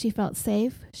life where she felt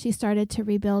safe, she started to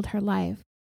rebuild her life.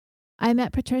 I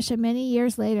met Patricia many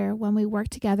years later when we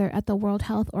worked together at the World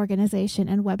Health Organization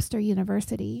and Webster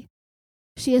University.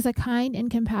 She is a kind and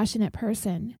compassionate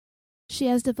person. She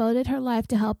has devoted her life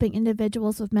to helping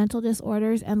individuals with mental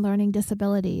disorders and learning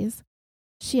disabilities.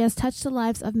 She has touched the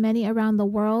lives of many around the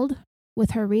world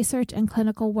with her research and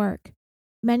clinical work,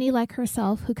 many like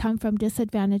herself who come from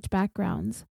disadvantaged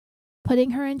backgrounds.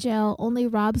 Putting her in jail only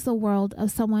robs the world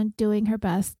of someone doing her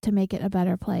best to make it a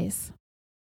better place."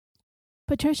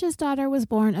 Patricia's daughter was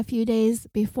born a few days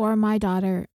before my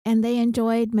daughter, and they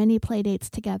enjoyed many playdates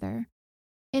together.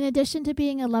 In addition to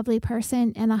being a lovely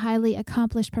person and a highly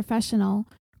accomplished professional,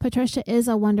 Patricia is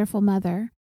a wonderful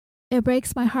mother. It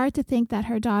breaks my heart to think that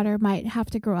her daughter might have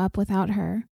to grow up without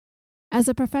her. As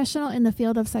a professional in the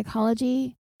field of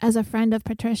psychology, as a friend of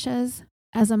Patricia's,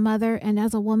 as a mother, and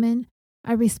as a woman,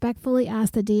 I respectfully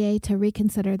ask the DA to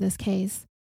reconsider this case.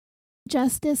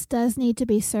 Justice does need to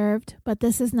be served, but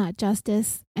this is not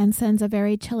justice and sends a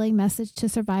very chilling message to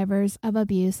survivors of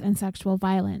abuse and sexual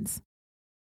violence.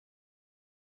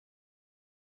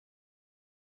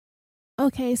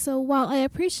 Okay, so while I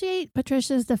appreciate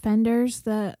Patricia's defenders,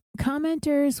 the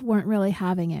commenters weren't really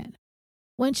having it.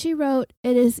 When she wrote,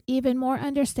 "It is even more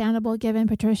understandable given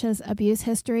Patricia's abuse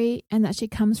history and that she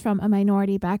comes from a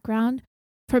minority background.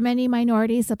 For many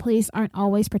minorities, the police aren't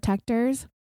always protectors."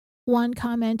 One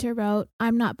commenter wrote,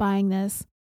 "I'm not buying this.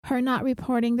 Her not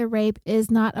reporting the rape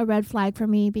is not a red flag for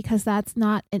me because that's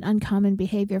not an uncommon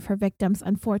behavior for victims,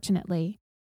 unfortunately.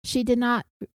 She did not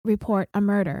report a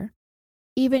murder.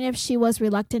 Even if she was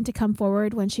reluctant to come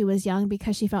forward when she was young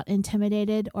because she felt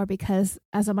intimidated or because,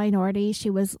 as a minority, she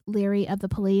was leery of the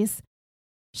police,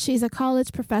 she's a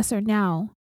college professor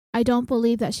now. I don't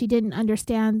believe that she didn't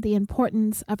understand the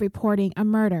importance of reporting a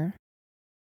murder."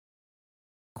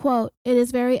 Quote, "It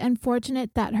is very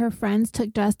unfortunate that her friends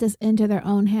took justice into their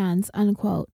own hands,"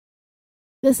 unquote.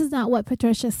 This is not what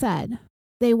Patricia said.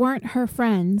 They weren't her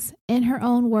friends. In her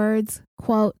own words,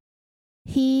 quote,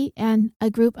 "He and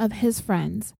a group of his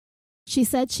friends." She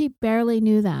said she barely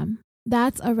knew them.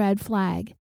 That's a red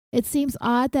flag. It seems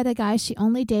odd that a guy she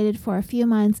only dated for a few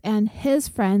months and his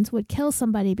friends would kill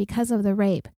somebody because of the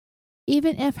rape.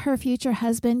 Even if her future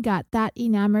husband got that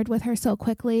enamored with her so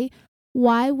quickly,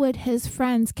 why would his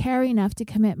friends care enough to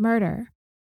commit murder?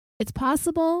 It's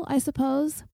possible, I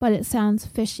suppose, but it sounds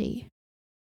fishy.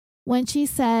 When she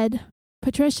said,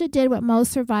 "Patricia did what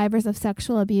most survivors of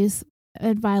sexual abuse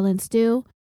and violence do,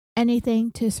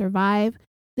 anything to survive,"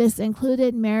 this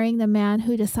included marrying the man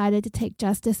who decided to take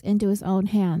justice into his own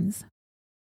hands.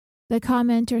 The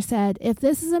commenter said, "If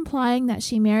this is implying that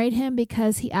she married him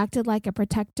because he acted like a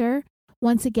protector,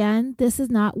 once again, this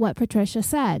is not what Patricia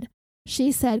said.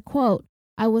 She said, quote,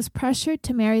 "I was pressured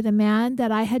to marry the man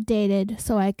that I had dated,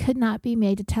 so I could not be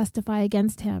made to testify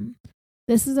against him.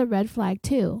 This is a red flag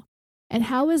too. And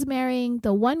how is marrying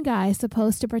the one guy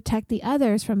supposed to protect the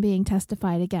others from being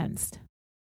testified against?"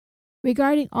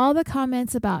 Regarding all the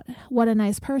comments about what a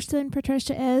nice person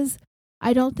Patricia is,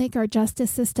 I don't think our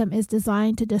justice system is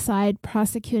designed to decide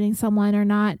prosecuting someone or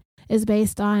not is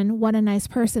based on what a nice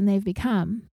person they've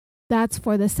become. That's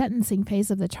for the sentencing phase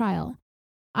of the trial.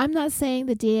 I'm not saying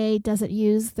the DA doesn't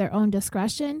use their own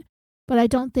discretion, but I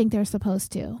don't think they're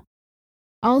supposed to.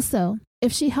 Also,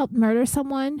 if she helped murder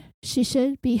someone, she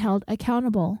should be held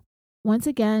accountable. Once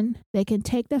again, they can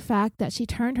take the fact that she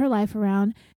turned her life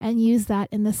around and use that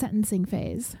in the sentencing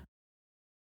phase.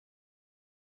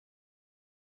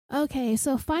 Okay,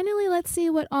 so finally, let's see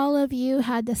what all of you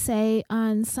had to say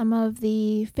on some of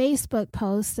the Facebook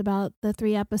posts about the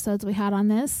 3 episodes we had on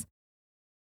this.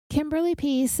 Kimberly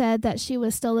P. said that she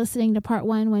was still listening to part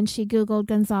 1 when she Googled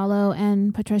Gonzalo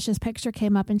and Patricia's picture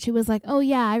came up, and she was like, "Oh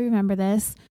yeah, I remember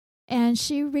this." And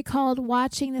she recalled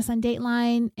watching this on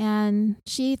Dateline, and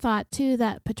she thought too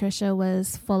that Patricia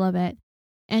was full of it.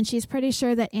 And she's pretty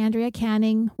sure that Andrea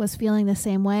Canning was feeling the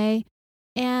same way.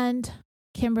 And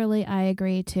Kimberly, I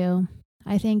agree too.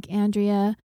 I think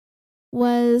Andrea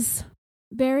was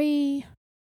very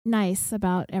nice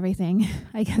about everything,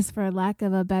 I guess, for lack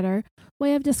of a better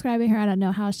way of describing her. I don't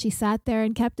know how she sat there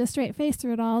and kept a straight face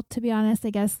through it all. To be honest, I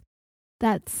guess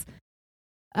that's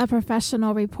a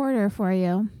professional reporter for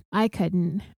you. I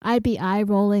couldn't. I'd be eye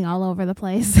rolling all over the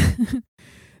place.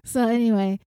 So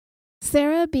anyway,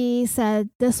 Sarah B. said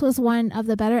this was one of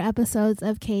the better episodes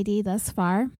of KD thus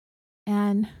far.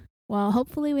 And, well,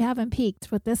 hopefully we haven't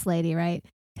peaked with this lady, right?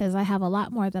 Because I have a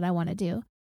lot more that I want to do.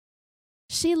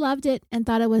 She loved it and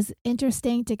thought it was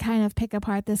interesting to kind of pick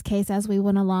apart this case as we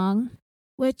went along,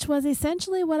 which was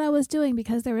essentially what I was doing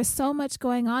because there was so much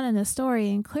going on in the story.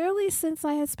 And clearly, since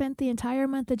I had spent the entire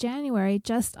month of January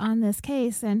just on this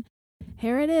case, and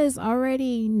here it is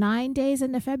already 9 days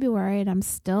into February, and I'm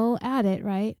still at it,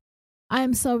 right?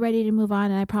 I'm so ready to move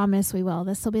on, and I promise we will.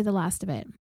 This will be the last of it.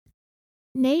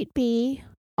 Nate B.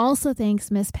 also thinks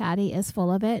Miss Patty is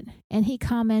full of it, and he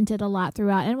commented a lot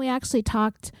throughout. And we actually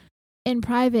talked in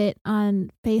private on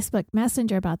Facebook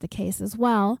Messenger about the case as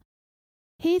well.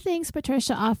 He thinks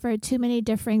Patricia offered too many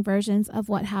differing versions of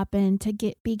what happened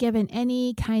to be given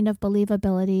any kind of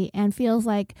believability and feels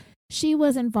like she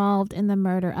was involved in the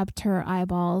murder up to her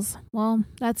eyeballs. Well,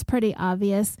 that's pretty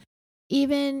obvious.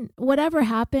 Even whatever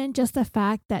happened, just the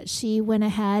fact that she went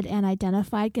ahead and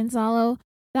identified Gonzalo,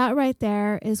 that right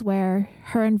there is where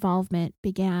her involvement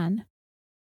began.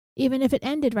 Even if it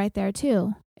ended right there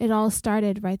too. It all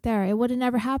started right there. It would have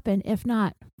never happened if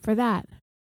not for that.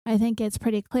 I think it's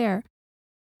pretty clear.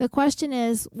 The question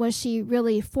is, was she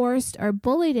really forced or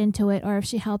bullied into it, or if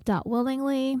she helped out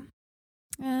willingly?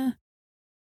 I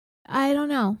don't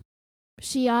know.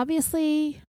 She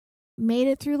obviously made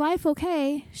it through life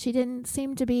okay. She didn't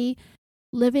seem to be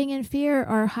living in fear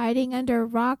or hiding under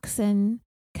rocks and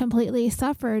completely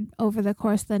suffered over the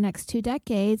course of the next 2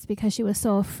 decades because she was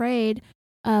so afraid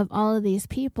of all of these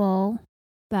people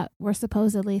that were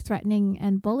supposedly threatening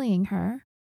and bullying her.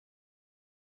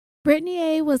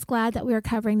 Brittany A. was glad that we were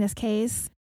covering this case.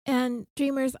 And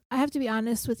Dreamers, I have to be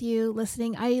honest with you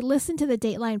listening. I listen to the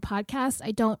Dateline podcast.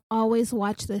 I don't always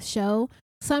watch the show.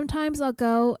 Sometimes I'll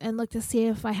go and look to see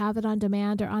if I have it on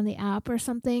demand or on the app or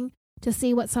something to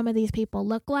see what some of these people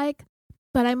look like.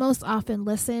 But I most often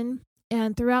listen.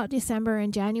 And throughout December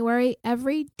and January,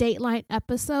 every Dateline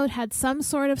episode had some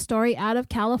sort of story out of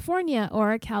California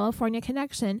or a California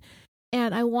connection.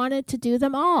 And I wanted to do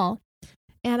them all.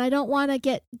 And I don't want to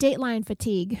get Dateline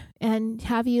fatigue and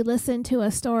have you listen to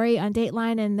a story on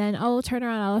Dateline and then, turn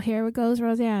around. Here goes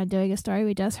Roseanne doing a story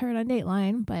we just heard on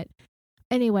Dateline. But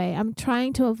anyway, I'm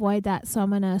trying to avoid that. So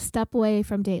I'm going to step away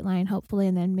from Dateline, hopefully,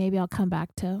 and then maybe I'll come back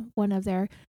to one of their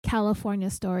California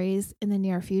stories in the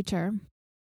near future.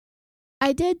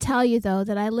 I did tell you, though,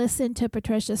 that I listened to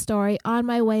Patricia's story on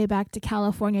my way back to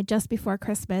California just before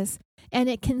Christmas, and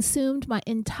it consumed my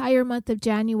entire month of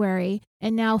January,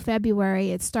 and now February,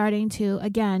 it's starting to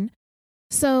again.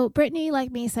 So Brittany,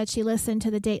 like me, said she listened to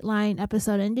the Dateline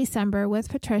episode in December with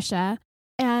Patricia,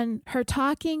 and her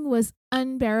talking was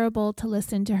unbearable to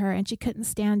listen to her, and she couldn't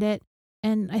stand it,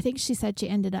 and I think she said she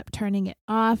ended up turning it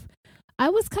off. I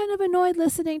was kind of annoyed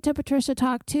listening to Patricia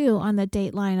talk too on the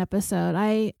Dateline episode.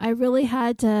 I really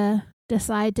had to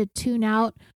decide to tune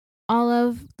out all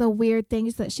of the weird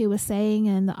things that she was saying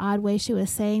and the odd way she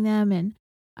was saying them. And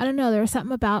I don't know, there was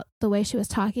something about the way she was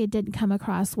talking that didn't come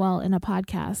across well in a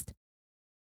podcast.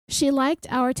 She liked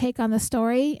our take on the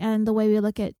story and the way we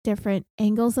look at different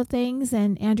angles of things.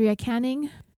 And Andrea Canning,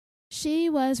 she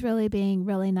was really being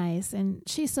really nice, and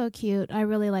she's so cute. I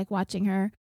really like watching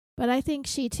her. But I think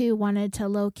she too wanted to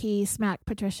low-key smack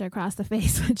Patricia across the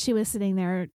face when she was sitting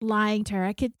there lying to her.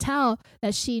 I could tell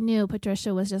that she knew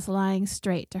Patricia was just lying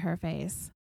straight to her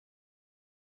face.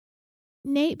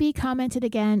 Nate B commented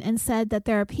again and said that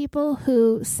there are people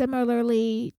who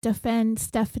similarly defend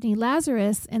Stephanie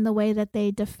Lazarus in the way that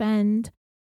they defend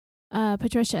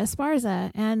Patricia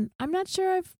Esparza. And I'm not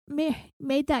sure I've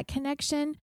made that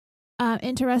connection.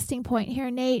 Interesting point here,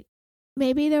 Nate.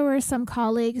 Maybe there were some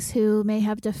colleagues who may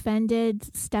have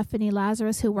defended Stephanie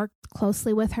Lazarus who worked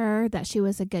closely with her, that she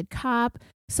was a good cop,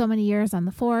 so many years on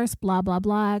the force, blah, blah,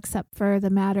 blah, except for the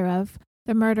matter of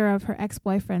the murder of her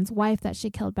ex-boyfriend's wife that she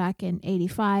killed back in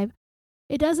 1985.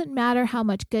 It doesn't matter how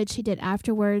much good she did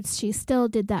afterwards, she still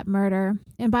did that murder.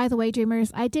 And by the way,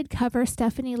 Dreamers, I did cover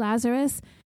Stephanie Lazarus.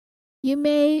 You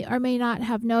may or may not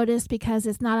have noticed because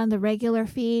it's not on the regular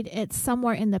feed. It's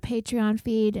somewhere in the Patreon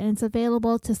feed, and it's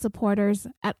available to supporters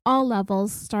at all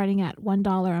levels, starting at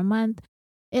 $1 a month.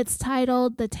 It's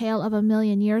titled The Tale of a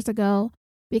Million Years Ago,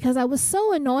 because I was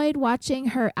so annoyed watching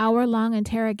her hour-long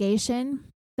interrogation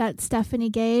that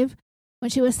Stephanie gave when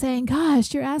she was saying,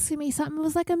 gosh, you're asking me something that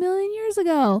was like 1,000,000 years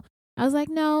ago. I was like,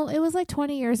 no, it was like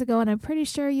 20 years ago, and I'm pretty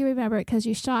sure you remember it because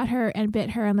you shot her and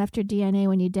bit her and left her DNA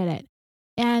when you did it.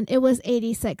 And it was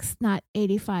 86, not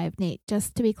 85, Nate,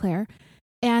 just to be clear.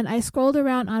 And I scrolled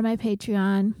around on my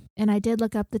Patreon, and I did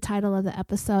look up the title of the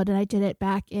episode, and I did it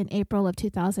back in April of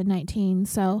 2019.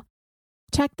 So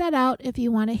check that out if you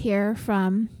want to hear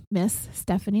from Miss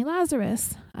Stephanie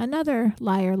Lazarus, another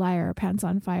liar, pants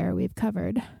on fire we've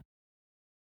covered.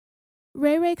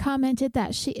 Ray Ray commented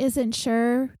that she isn't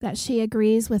sure that she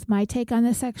agrees with my take on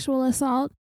the sexual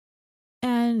assault.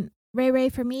 And Ray,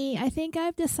 for me, I think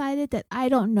I've decided that I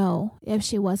don't know if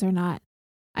she was or not.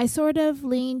 I sort of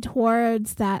lean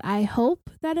towards that I hope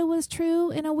that it was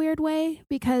true in a weird way,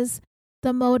 because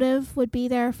the motive would be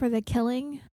there for the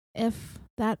killing, if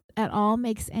that at all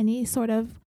makes any sort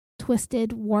of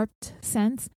twisted, warped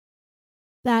sense.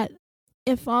 That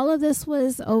if all of this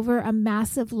was over a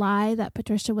massive lie that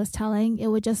Patricia was telling, it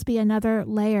would just be another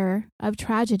layer of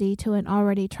tragedy to an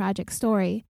already tragic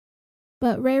story.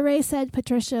 But Ray said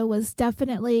Patricia was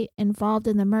definitely involved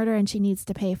in the murder and she needs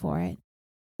to pay for it.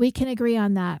 We can agree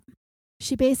on that.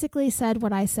 She basically said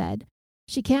what I said.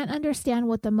 She can't understand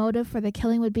what the motive for the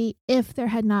killing would be if there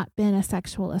had not been a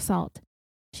sexual assault.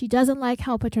 She doesn't like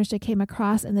how Patricia came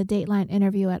across in the Dateline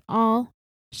interview at all.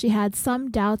 She had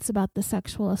some doubts about the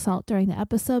sexual assault during the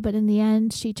episode, but in the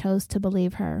end, she chose to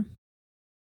believe her.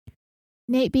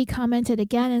 Nate B commented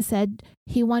again and said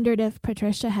he wondered if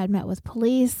Patricia had met with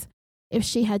police, if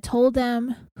she had told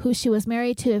them who she was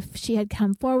married to, if she had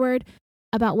come forward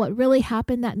about what really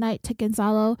happened that night to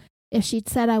Gonzalo, if she'd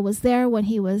said I was there when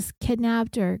he was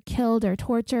kidnapped or killed or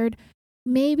tortured,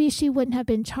 maybe she wouldn't have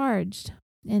been charged.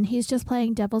 And he's just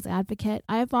playing devil's advocate.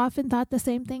 I've often thought the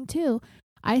same thing too.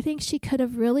 I think she could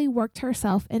have really worked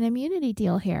herself an immunity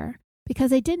deal here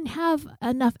because they didn't have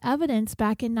enough evidence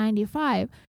back in 95.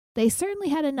 They certainly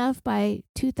had enough by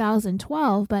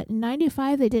 2012, but in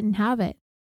 95 they didn't have it.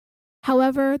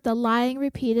 However, the lying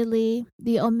repeatedly,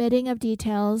 the omitting of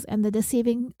details, and the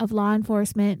deceiving of law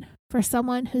enforcement, for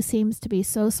someone who seems to be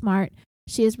so smart,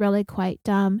 she is really quite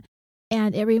dumb.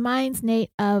 And it reminds Nate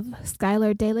of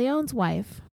Skylar De Leon's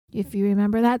wife, if you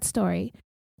remember that story,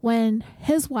 when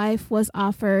his wife was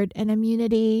offered an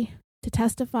immunity to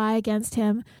testify against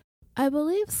him. I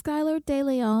believe Skylar De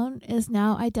Leon is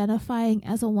now identifying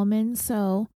as a woman,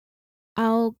 so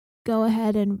I'll go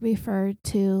ahead and refer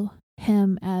to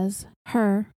him as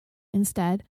her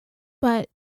instead. But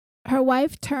her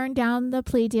wife turned down the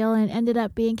plea deal and ended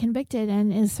up being convicted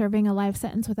and is serving a life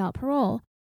sentence without parole.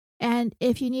 And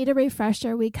if you need a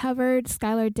refresher, we covered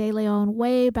Skylar De Leon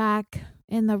way back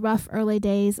in the rough early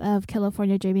days of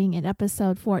California Dreaming in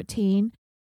episode 14,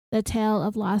 The Tale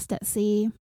of Lost at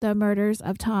Sea, the murders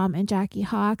of Tom and Jackie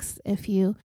Hawks, if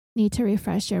you need to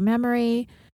refresh your memory.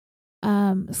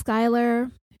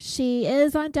 Skylar, she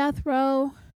is on death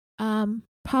row,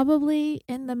 probably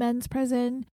in the men's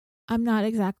prison. I'm not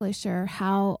exactly sure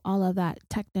how all of that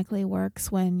technically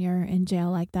works when you're in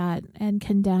jail like that and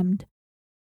condemned.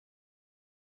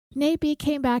 Nate B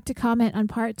came back to comment on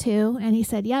part 2, and he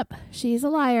said, yep, she's a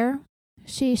liar.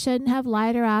 She shouldn't have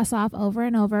lied her ass off over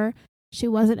and over. She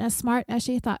wasn't as smart as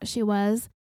she thought she was.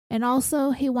 And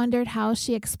also, he wondered how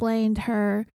she explained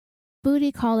her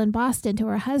booty call in Boston to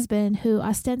her husband, who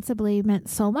ostensibly meant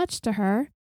so much to her.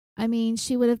 I mean,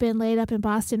 she would have been laid up in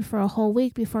Boston for a whole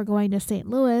week before going to St.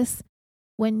 Louis.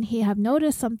 When he have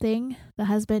noticed something, the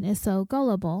husband is so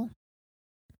gullible.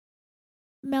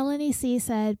 Melanie C.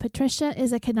 said, Patricia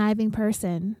is a conniving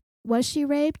person. Was she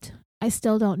raped? I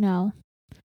still don't know.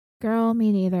 Girl,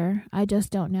 me neither. I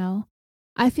just don't know.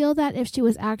 I feel that if she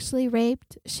was actually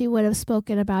raped, she would have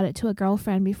spoken about it to a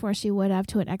girlfriend before she would have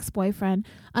to an ex-boyfriend,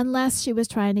 unless she was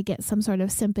trying to get some sort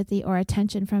of sympathy or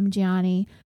attention from Gianni.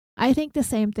 I think the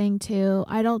same thing too.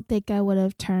 I don't think I would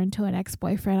have turned to an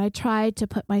ex-boyfriend. I tried to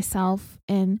put myself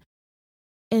in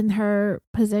her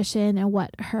position and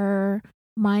what her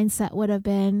mindset would have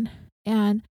been.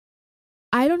 And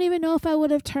I don't even know if I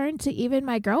would have turned to even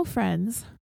my girlfriends.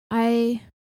 I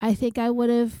think I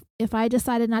would have, if I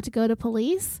decided not to go to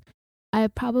police, I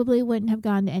probably wouldn't have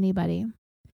gone to anybody.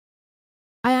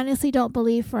 I honestly don't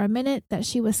believe for a minute that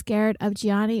she was scared of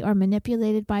Gianni or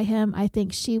manipulated by him. I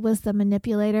think she was the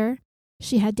manipulator.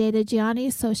 She had dated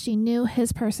Gianni, so she knew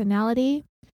his personality.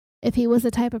 If he was the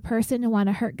type of person to want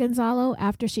to hurt Gonzalo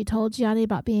after she told Gianni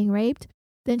about being raped,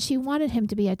 then she wanted him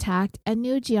to be attacked and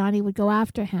knew Gianni would go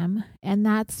after him, and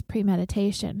that's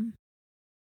premeditation.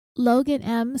 Logan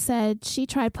M. said she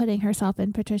tried putting herself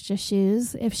in Patricia's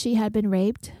shoes if she had been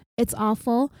raped. It's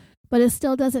awful, but it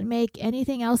still doesn't make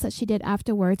anything else that she did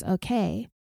afterwards okay.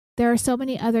 There are so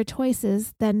many other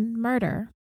choices than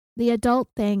murder. The adult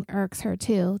thing irks her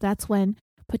too. That's when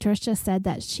Patricia said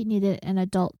that she needed an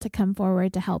adult to come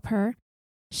forward to help her.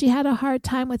 She had a hard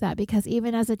time with that because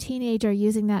even as a teenager,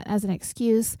 using that as an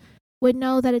excuse would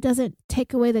know that it doesn't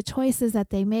take away the choices that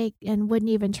they make and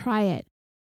wouldn't even try it.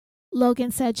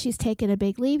 Logan said she's taken a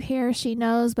big leap here, she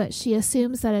knows, but she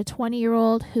assumes that a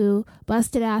 20-year-old who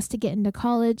busted ass to get into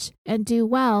college and do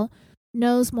well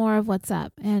knows more of what's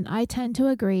up, and I tend to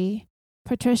agree.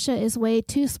 Patricia is way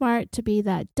too smart to be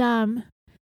that dumb,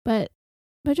 but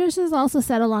Patricia's also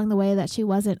said along the way that she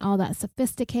wasn't all that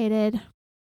sophisticated,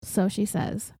 so she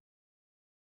says.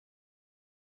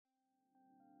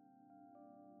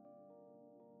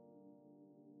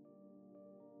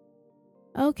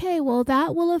 Okay, well,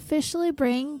 that will officially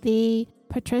bring the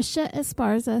Patricia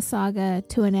Esparza saga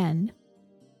to an end.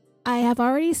 I have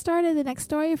already started the next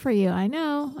story for you. I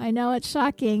know it's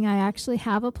shocking. I actually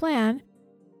have a plan.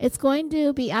 It's going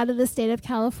to be out of the state of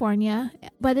California,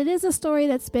 but it is a story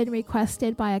that's been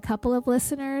requested by a couple of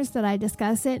listeners that I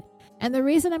discuss it. And the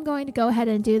reason I'm going to go ahead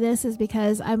and do this is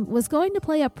because I was going to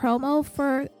play a promo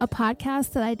for a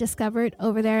podcast that I discovered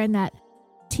over there in that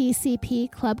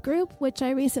TCP club group, which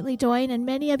I recently joined, and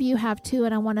many of you have too,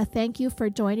 and I want to thank you for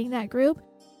joining that group.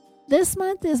 This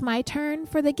month is my turn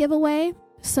for the giveaway,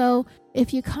 so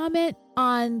if you comment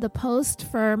on the post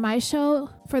for my show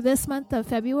for this month of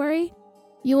February,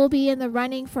 you will be in the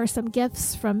running for some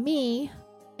gifts from me.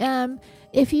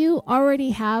 If you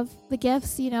already have the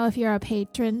gifts, if you're a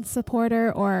patron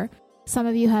supporter or some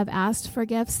of you have asked for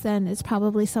gifts, then it's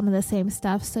probably some of the same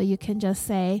stuff, so you can just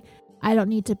say, I don't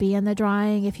need to be in the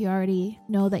drawing if you already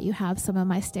know that you have some of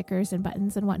my stickers and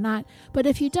buttons and whatnot. But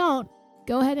if you don't,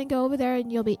 go ahead and go over there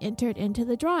and you'll be entered into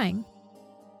the drawing.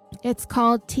 It's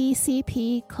called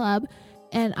TCP Club,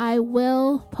 and I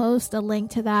will post a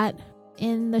link to that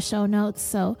in the show notes.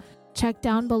 So check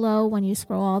down below when you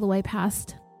scroll all the way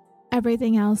past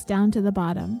everything else down to the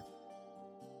bottom.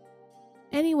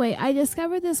 Anyway, I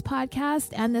discovered this podcast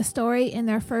and the story in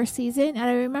their first season, and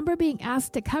I remember being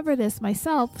asked to cover this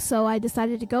myself, so I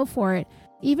decided to go for it.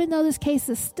 Even though this case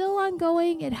is still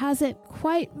ongoing, it hasn't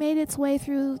quite made its way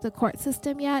through the court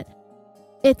system yet.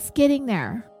 It's getting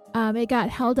there. It got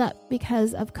held up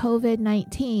because of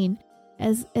COVID-19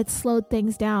 as it slowed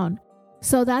things down.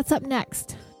 So that's up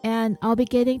next, and I'll be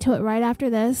getting to it right after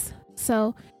this.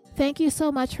 So thank you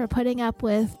so much for putting up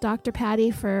with Dr.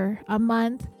 Patty for a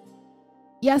month.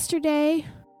 Yesterday,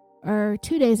 or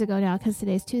 2 days ago now, because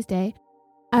today's Tuesday,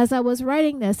 as I was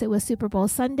writing this, it was Super Bowl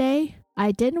Sunday.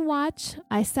 I didn't watch.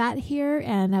 I sat here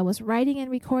and I was writing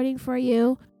and recording for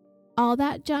you. All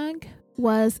that junk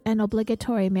was an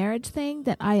obligatory marriage thing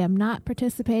that I am not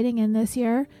participating in this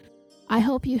year. I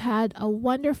hope you had a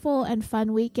wonderful and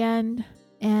fun weekend.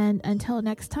 And until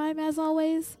next time, as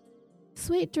always,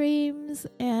 sweet dreams.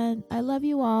 And I love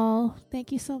you all.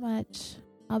 Thank you so much.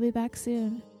 I'll be back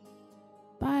soon.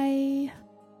 Bye.